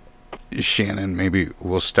 Shannon, maybe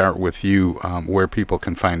we'll start with you, where people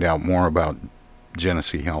can find out more about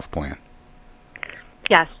Genesee Health Plan.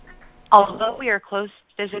 Yes. Although we are closed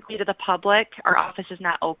physically to the public, our office is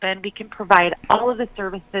not open. We can provide all of the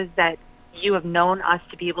services that you have known us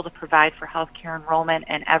to be able to provide for healthcare enrollment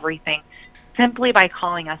and everything simply by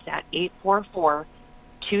calling us at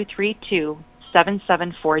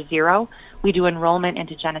 844-232-7740. We do enrollment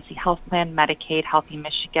into Genesee Health Plan, Medicaid, Healthy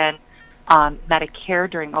Michigan,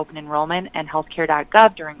 Medicare during open enrollment, and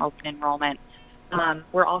healthcare.gov during open enrollment.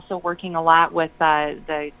 We're also working a lot with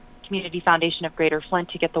the Community Foundation of Greater Flint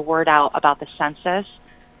to get the word out about the census,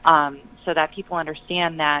 so that people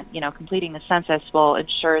understand that, completing the census will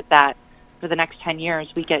ensure that for the next 10 years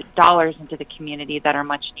we get dollars into the community that are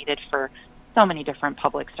much needed for so many different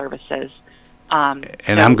public services. And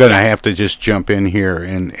I'm going to have to just jump in here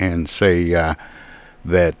and say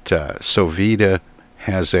that Sovita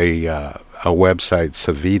has a website,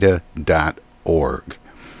 sovita.org.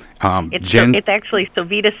 It's actually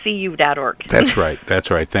sovitacu.org. That's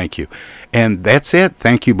right. Thank you. And that's it.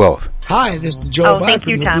 Thank you both. Hi, this is Joe Bye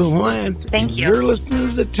from the Tom. Blue Hawaiians. Thank you. You're listening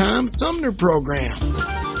to the Tom Sumner Program.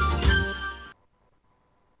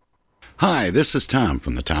 Hi, this is Tom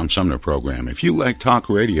from the Tom Sumner Program. If you like talk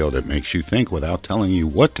radio that makes you think without telling you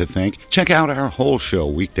what to think, check out our whole show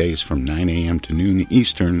weekdays from 9 a.m. to noon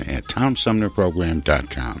Eastern at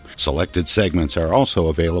TomSumnerProgram.com. Selected segments are also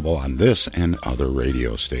available on this and other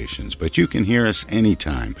radio stations, but you can hear us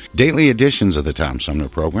anytime. Daily editions of the Tom Sumner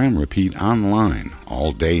Program repeat online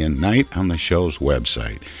all day and night on the show's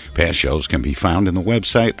website. Past shows can be found in the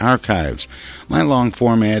website archives. My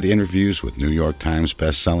long-format interviews with New York Times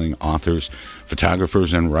best-selling authors authors,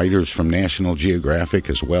 photographers, and writers from National Geographic,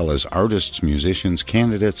 as well as artists, musicians,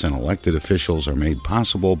 candidates, and elected officials are made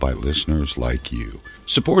possible by listeners like you.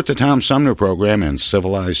 Support the Tom Sumner Program and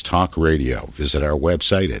Civilized Talk Radio. Visit our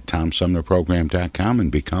website at TomSumnerProgram.com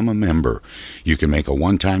and become a member. You can make a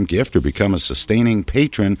one-time gift or become a sustaining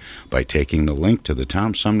patron by taking the link to the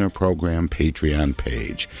Tom Sumner Program Patreon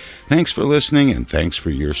page. Thanks for listening, and thanks for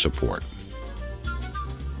your support.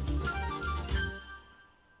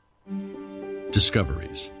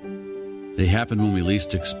 Discoveries. They happen when we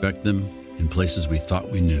least expect them, in places we thought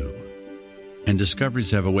we knew. And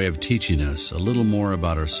discoveries have a way of teaching us a little more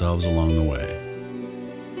about ourselves along the way.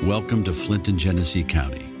 Welcome to Flint and Genesee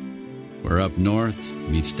County, where up north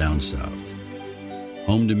meets down south.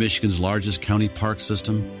 Home to Michigan's largest county park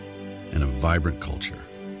system and a vibrant culture.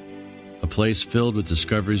 A place filled with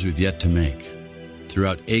discoveries we've yet to make,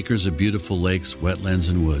 throughout acres of beautiful lakes, wetlands,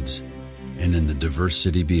 and woods, and in the diverse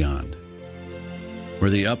city beyond.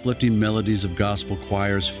 Where the uplifting melodies of gospel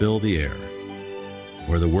choirs fill the air.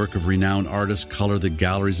 Where the work of renowned artists color the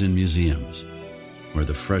galleries and museums. Where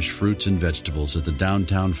the fresh fruits and vegetables at the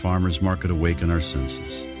downtown farmers market awaken our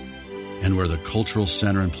senses. And where the cultural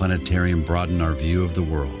center and planetarium broaden our view of the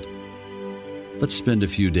world. Let's spend a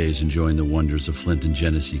few days enjoying the wonders of Flint and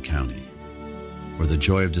Genesee County, where the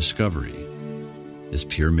joy of discovery is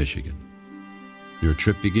pure Michigan. Your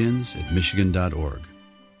trip begins at Michigan.org.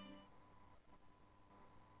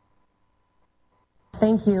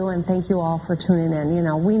 Thank you, and thank you all for tuning in. You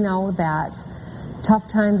know, we know that tough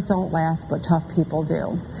times don't last, but tough people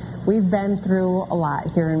do. We've been through a lot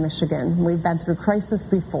here in Michigan. We've been through crisis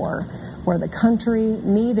before, where the country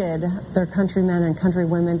needed their countrymen and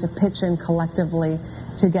countrywomen to pitch in collectively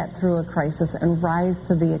to get through a crisis and rise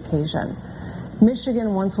to the occasion.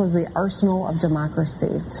 Michigan once was the arsenal of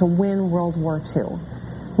democracy to win World War II.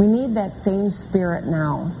 We need that same spirit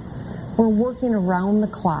now. We're working around the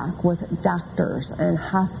clock with doctors and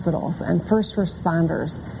hospitals and first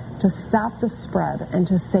responders to stop the spread and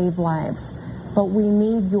to save lives. But we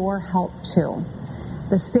need your help too.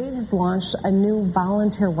 The state has launched a new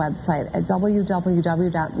volunteer website at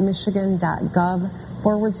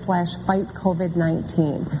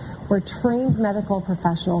www.michigan.gov/fight-COVID-19, where trained medical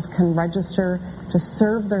professionals can register to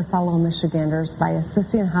serve their fellow Michiganders by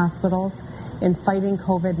assisting hospitals in fighting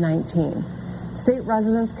COVID-19. State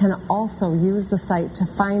residents can also use the site to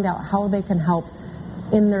find out how they can help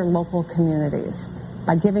in their local communities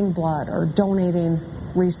by giving blood or donating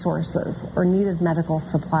resources or needed medical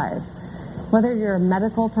supplies. Whether you're a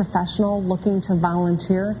medical professional looking to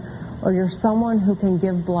volunteer or you're someone who can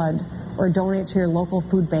give blood or donate to your local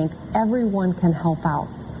food bank, everyone can help out.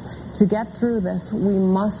 To get through this, we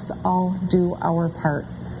must all do our part.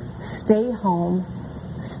 Stay home,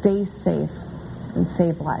 stay safe, and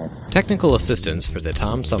save lives. Technical assistance for the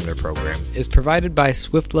Tom Sumner Program is provided by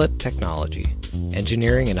Swiftlet Technology,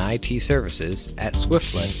 engineering and IT services at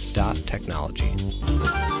swiftlet.technology.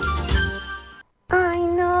 I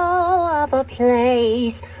know of a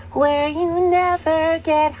place where you never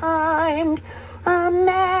get harmed, a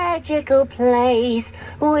magical place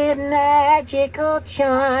with magical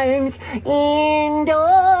charms,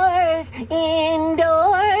 indoors,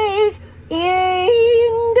 indoors,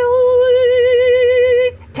 indoors.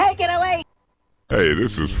 Take it away. Hey,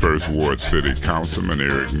 this is First Ward City Councilman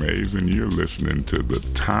Eric Mays, and you're listening to the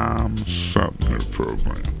Tom Sumner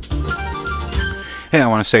Program. Hey, I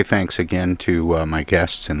want to say thanks again to my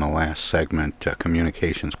guests in the last segment,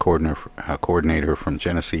 Communications Coordinator from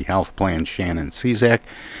Genesee Health Plan, Shannon Ciszek,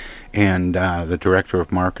 and the Director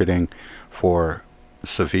of Marketing for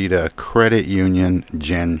Savita Credit Union,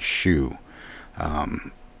 Jen Shew.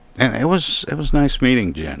 And it was nice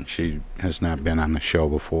meeting Jen. She has not been on the show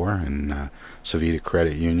before, and Savita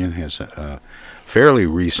Credit Union has a fairly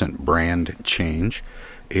recent brand change,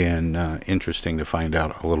 and interesting to find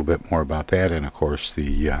out a little bit more about that. And of course,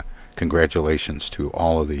 the congratulations to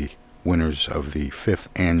all of the winners of the 5th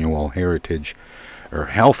annual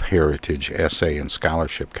Health Heritage Essay and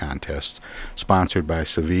Scholarship Contest, sponsored by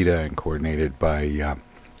Savita and coordinated by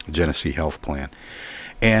Genesee Health Plan.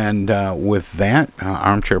 And with that,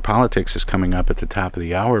 Armchair Politics is coming up at the top of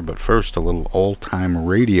the hour, but first, a little old-time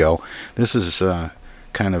radio. This is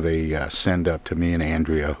kind of a send-up to me and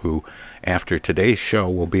Andrea, who, after today's show,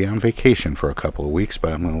 will be on vacation for a couple of weeks,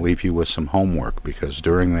 but I'm going to leave you with some homework, because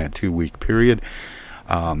during that 2-week period,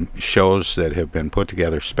 shows that have been put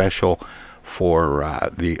together special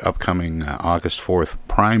for the upcoming August 4th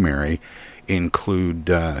primary include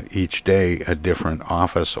each day a different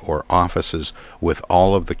office or offices with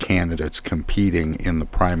all of the candidates competing in the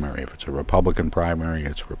primary. If it's a Republican primary,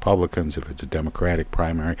 it's Republicans. If it's a Democratic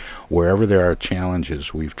primary, wherever there are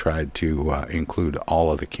challenges, we've tried to include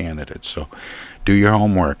all of the candidates. So do your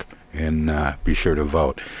homework and be sure to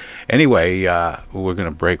vote. Anyway, we're going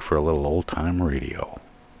to break for a little old-time radio.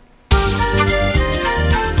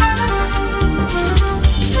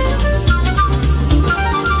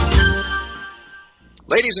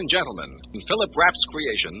 Ladies and gentlemen, in Philip Rapp's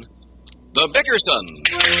creation, The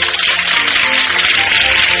Bickersons.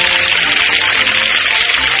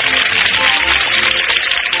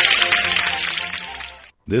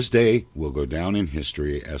 This day will go down in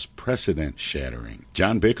history as precedent-shattering.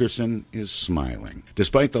 John Bickerson is smiling.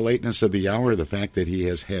 Despite the lateness of the hour, the fact that he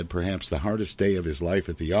has had perhaps the hardest day of his life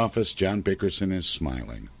at the office, John Bickerson is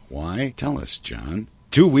smiling. Why? Tell us, John.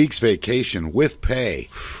 2 weeks vacation with pay.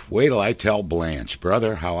 Wait till I tell Blanche,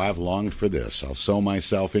 brother, how I've longed for this. I'll sew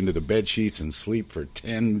myself into the bed sheets and sleep for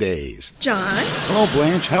 10 days. John? Hello,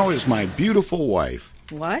 Blanche. How is my beautiful wife?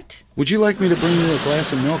 What? Would you like me to bring you a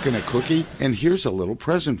glass of milk and a cookie? And here's a little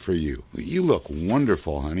present for you. You look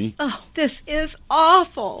wonderful, honey. Oh, this is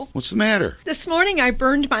awful. What's the matter? This morning I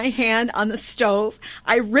burned my hand on the stove.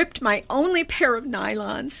 I ripped my only pair of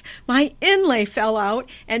nylons. My inlay fell out,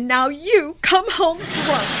 and now you come home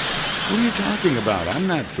drunk. What are you talking about? I'm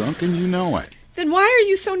not drunk, and you know it. Then why are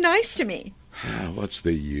you so nice to me? What's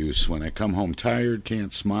the use? When I come home tired,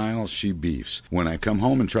 can't smile, she beefs. When I come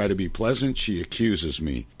home and try to be pleasant, she accuses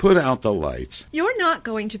me. Put out the lights. You're not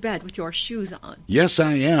going to bed with your shoes on. Yes,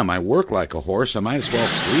 I am. I work like a horse. I might as well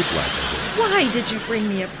sleep like a horse. Why did you bring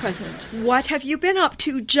me a present? What have you been up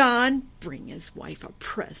to, John? Bring his wife a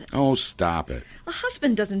present. Oh, stop it. A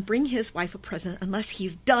husband doesn't bring his wife a present unless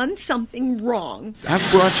he's done something wrong.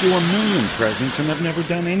 I've brought you 1,000,000 presents and I've never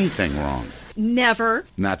done anything wrong. Never.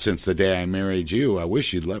 Not since the day I married you. I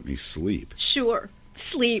wish you'd let me sleep. Sure.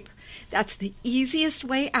 Sleep. That's the easiest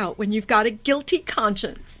way out when you've got a guilty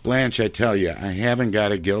conscience. Blanche, I tell you, I haven't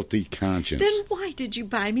got a guilty conscience. Then why did you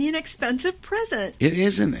buy me an expensive present? It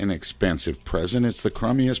isn't an expensive present. It's the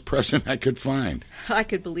crummiest present I could find. I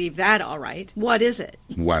could believe that, all right. What is it?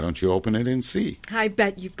 Why don't you open it and see? I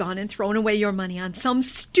bet you've gone and thrown away your money on some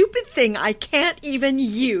stupid thing I can't even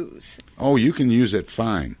use. Oh, you can use it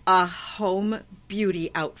fine. A home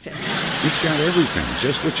beauty outfit. It's got everything,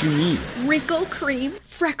 just what you need. Wrinkle cream,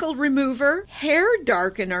 freckle remover, hair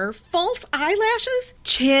darkener, false eyelashes,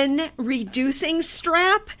 chin reducing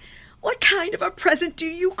strap. What kind of a present do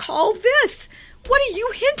you call this? What are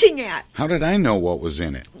you hinting at? How did I know what was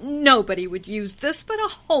in it? Nobody would use this but a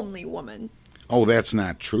homely woman. Oh, that's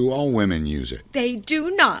not true. All women use it. They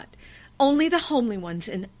do not. Only the homely ones,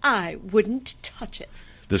 and I wouldn't touch it.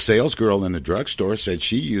 The salesgirl in the drugstore said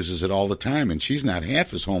she uses it all the time, and she's not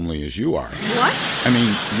half as homely as you are. What? I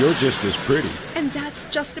mean, you're just as pretty. And that's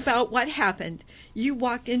just about what happened. You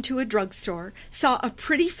walked into a drugstore, saw a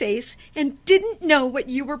pretty face, and didn't know what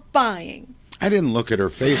you were buying. I didn't look at her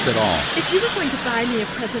face at all. If you were going to buy me a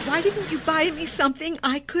present, why didn't you buy me something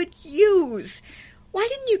I could use? Why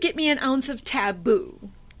didn't you get me an ounce of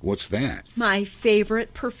Taboo? What's that? My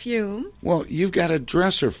favorite perfume. Well, you've got a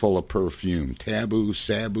dresser full of perfume. Taboo,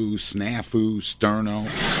 Sabu, Snafu, Sterno.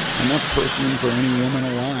 Enough perfume for any woman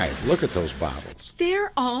alive. Look at those bottles.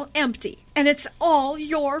 They're all empty, and it's all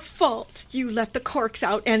your fault. You left the corks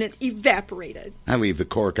out, and it evaporated. I leave the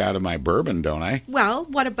cork out of my bourbon, don't I? Well,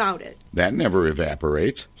 what about it? That never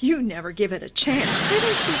evaporates. You never give it a chance. I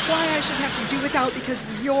don't see why I should have to do without because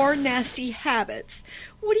of your nasty habits.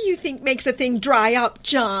 What do you think makes a thing dry up,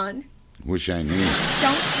 John? Wish I knew.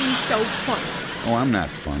 Don't be so funny. Oh, I'm not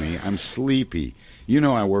funny. I'm sleepy. You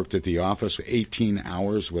know I worked at the office for 18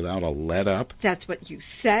 hours without a let up. That's what you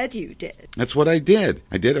said you did. That's what I did.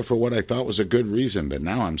 I did it for what I thought was a good reason, but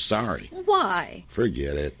now I'm sorry. Why?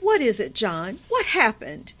 Forget it. What is it, John? What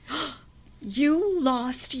happened? You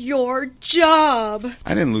lost your job.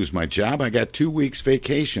 I didn't lose my job. I got 2 weeks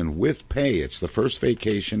vacation with pay. It's the first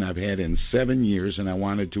vacation I've had in 7 years, and I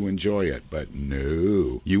wanted to enjoy it. But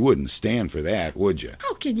no, you wouldn't stand for that, would you?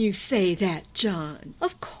 How can you say that, John?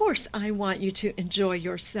 Of course I want you to enjoy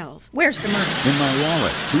yourself. Where's the money? In my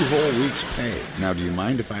wallet. 2 whole weeks' pay. Now, do you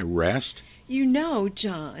mind if I rest? You know,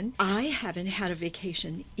 John, I haven't had a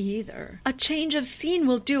vacation either. A change of scene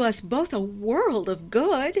will do us both a world of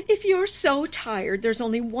good. If you're so tired, there's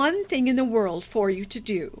only one thing in the world for you to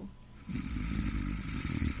do.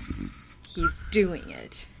 He's doing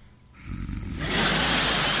it.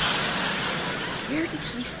 Where did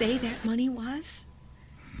he say that money was?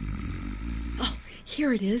 Oh,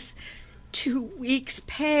 here it is. 2 weeks'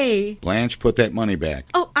 pay. Blanche, put that money back.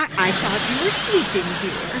 Oh, I I thought you were sleeping,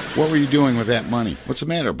 dear. What were you doing with that money? What's the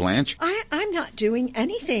matter, Blanche? I'm not doing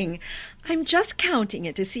anything. I'm just counting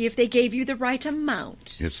it to see if they gave you the right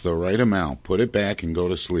amount. It's the right amount. Put it back and go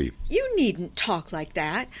to sleep. You needn't talk like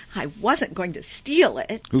that. I wasn't going to steal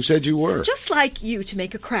it. Who said you were? Just like you to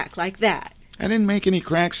make a crack like that. I didn't make any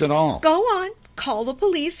cracks at all. Go on. Call the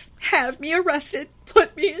police. Have me arrested.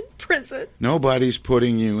 Put me in prison. Nobody's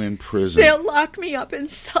putting you in prison. They'll lock me up in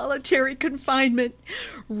solitary confinement.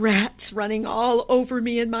 Rats running all over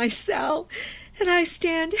me in my cell. And I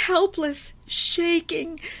stand helpless,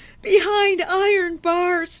 shaking, behind iron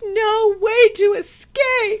bars. No way to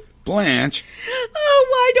escape. Blanche. Oh,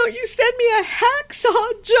 why don't you send me a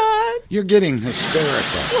hacksaw, John? You're getting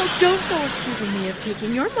hysterical. Well, don't go accusing me of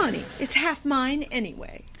taking your money. It's half mine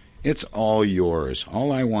anyway. It's all yours.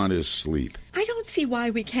 All I want is sleep. I don't see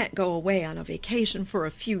why we can't go away on a vacation for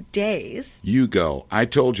a few days. You go. I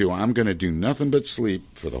told you I'm going to do nothing but sleep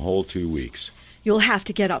for the whole 2 weeks. You'll have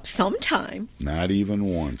to get up sometime. Not even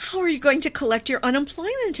once. How are you going to collect your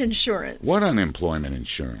unemployment insurance? What unemployment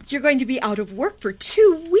insurance? You're going to be out of work for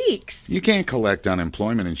 2 weeks. You can't collect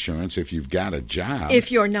unemployment insurance if you've got a job.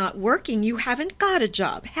 If you're not working, you haven't got a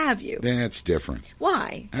job, have you? That's different.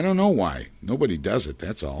 Why? I don't know why. Nobody does it,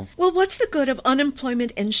 that's all. Well, what's the good of unemployment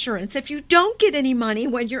insurance if you don't get any money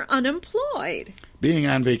when you're unemployed? Being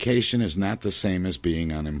on vacation is not the same as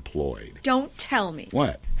being unemployed. Don't tell me.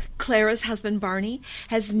 What? Clara's husband, Barney,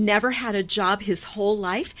 has never had a job his whole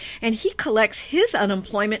life, and he collects his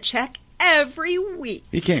unemployment check every week.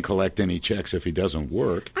 He can't collect any checks if he doesn't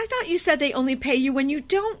work. I thought you said they only pay you when you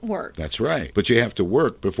don't work. That's right. But you have to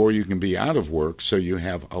work before you can be out of work, so you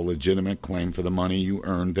have a legitimate claim for the money you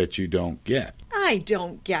earned that you don't get. I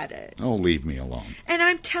don't get it. Oh, leave me alone. And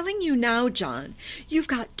I'm telling you now, John, you've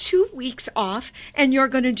got 2 weeks off, and you're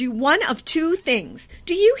going to do one of two things.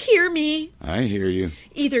 Do you hear me? I hear you.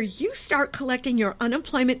 Either you start collecting your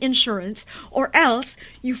unemployment insurance, or else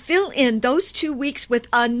you fill in those 2 weeks with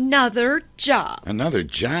another job. Another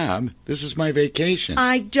job? This is my vacation.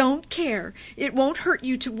 I don't care. It won't hurt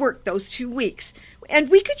you to work those 2 weeks. And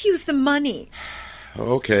we could use the money.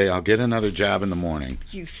 Okay, I'll get another job in the morning.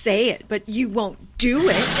 You say it, but you won't do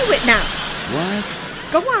it. Do it now. What?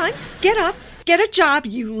 Go on. Get up. Get a job,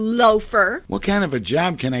 you loafer. What kind of a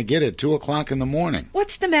job can I get at 2 o'clock in the morning?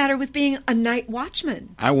 What's the matter with being a night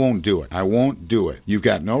watchman? I won't do it. I won't do it. You've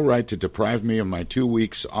got no right to deprive me of my 2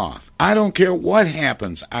 weeks off. I don't care what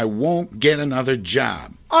happens. I won't get another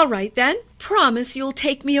job. All right, then. Promise you'll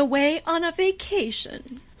take me away on a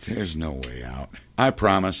vacation. There's no way out. I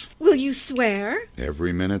promise. Will you swear?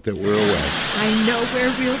 Every minute that we're away. I know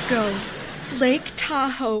where we'll go. Lake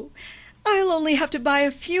Tahoe. I'll only have to buy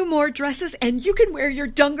a few more dresses, and you can wear your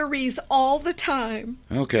dungarees all the time.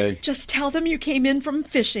 Okay. Just tell them you came in from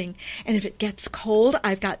fishing, and if it gets cold,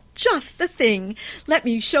 I've got just the thing. Let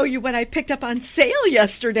me show you what I picked up on sale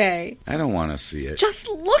yesterday. I don't want to see it. Just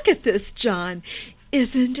look at this, John.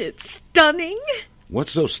 Isn't it stunning?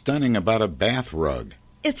 What's so stunning about a bath rug?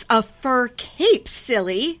 It's a fur cape,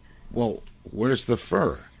 silly. Well, where's the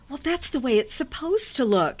fur? Well, that's the way it's supposed to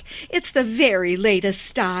look. It's the very latest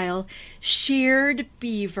style. Sheared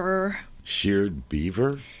beaver. Sheared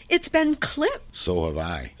beaver? It's been clipped. So have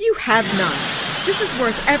I. You have not. This is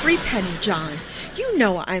worth every penny, John. You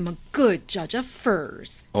know I'm a good judge of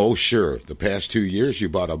furs. Oh, sure. The past 2 years you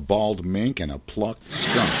bought a bald mink and a plucked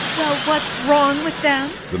skunk. Well, what's wrong with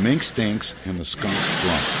them? The mink stinks and the skunk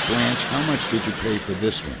shrunk. Blanche, how much did you pay for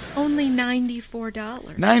this one? Only $94.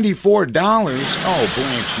 $94? Oh,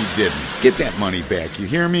 Blanche, you didn't. Get that money back, you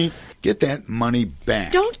hear me? Get that money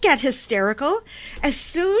back. Don't get hysterical. As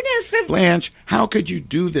soon as the... Blanche, how could you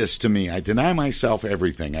do this to me? I deny myself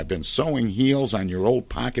everything. I've been sewing heels on your old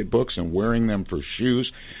pocketbooks and wearing them for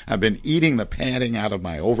shoes. I've been eating the padding out of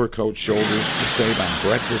my overcoat shoulders to save on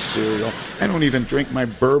breakfast cereal. I don't even drink my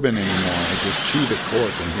bourbon anymore. I just chew the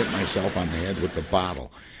cork and hit myself on the head with the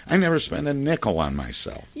bottle. I never spend a nickel on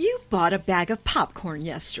myself. You bought a bag of popcorn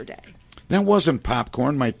yesterday. That wasn't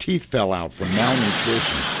popcorn. My teeth fell out from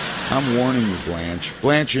malnutrition. I'm warning you, Blanche.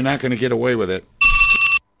 Blanche, you're not going to get away with it.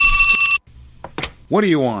 What do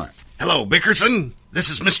you want? Hello, Bickerson. This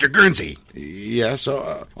is Mr. Guernsey. Yes.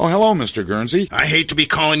 Hello, Mr. Guernsey. I hate to be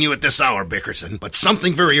calling you at this hour, Bickerson, but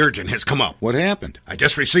something very urgent has come up. What happened? I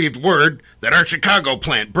just received word that our Chicago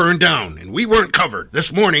plant burned down, and we weren't covered.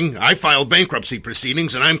 This morning, I filed bankruptcy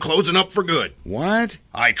proceedings, and I'm closing up for good. What?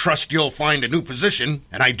 I trust you'll find a new position,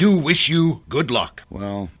 and I do wish you good luck.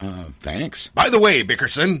 Well, thanks. By the way,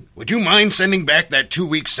 Bickerson, would you mind sending back that 2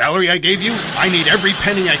 weeks' salary I gave you? I need every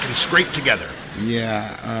penny I can scrape together.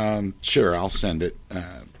 Yeah, sure, I'll send it.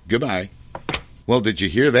 Goodbye. Well, did you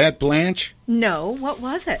hear that, Blanche? No, what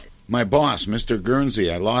was it? My boss, Mr.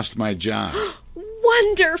 Guernsey, I lost my job.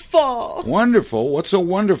 Wonderful! Wonderful? What's so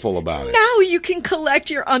wonderful about it? Now you can collect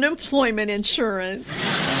your unemployment insurance.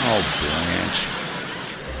 Oh, Blanche.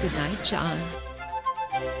 Good night, John.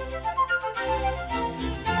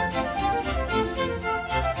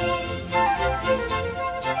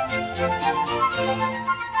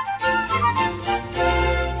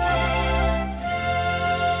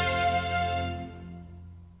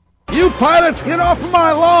 You pilots, get off of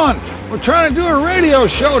my lawn! We're trying to do a radio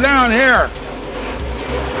show down here.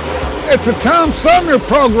 It's a Tom Sumner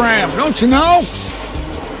program, don't you know?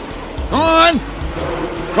 Go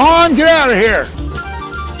on, get out of here.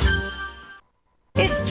 It's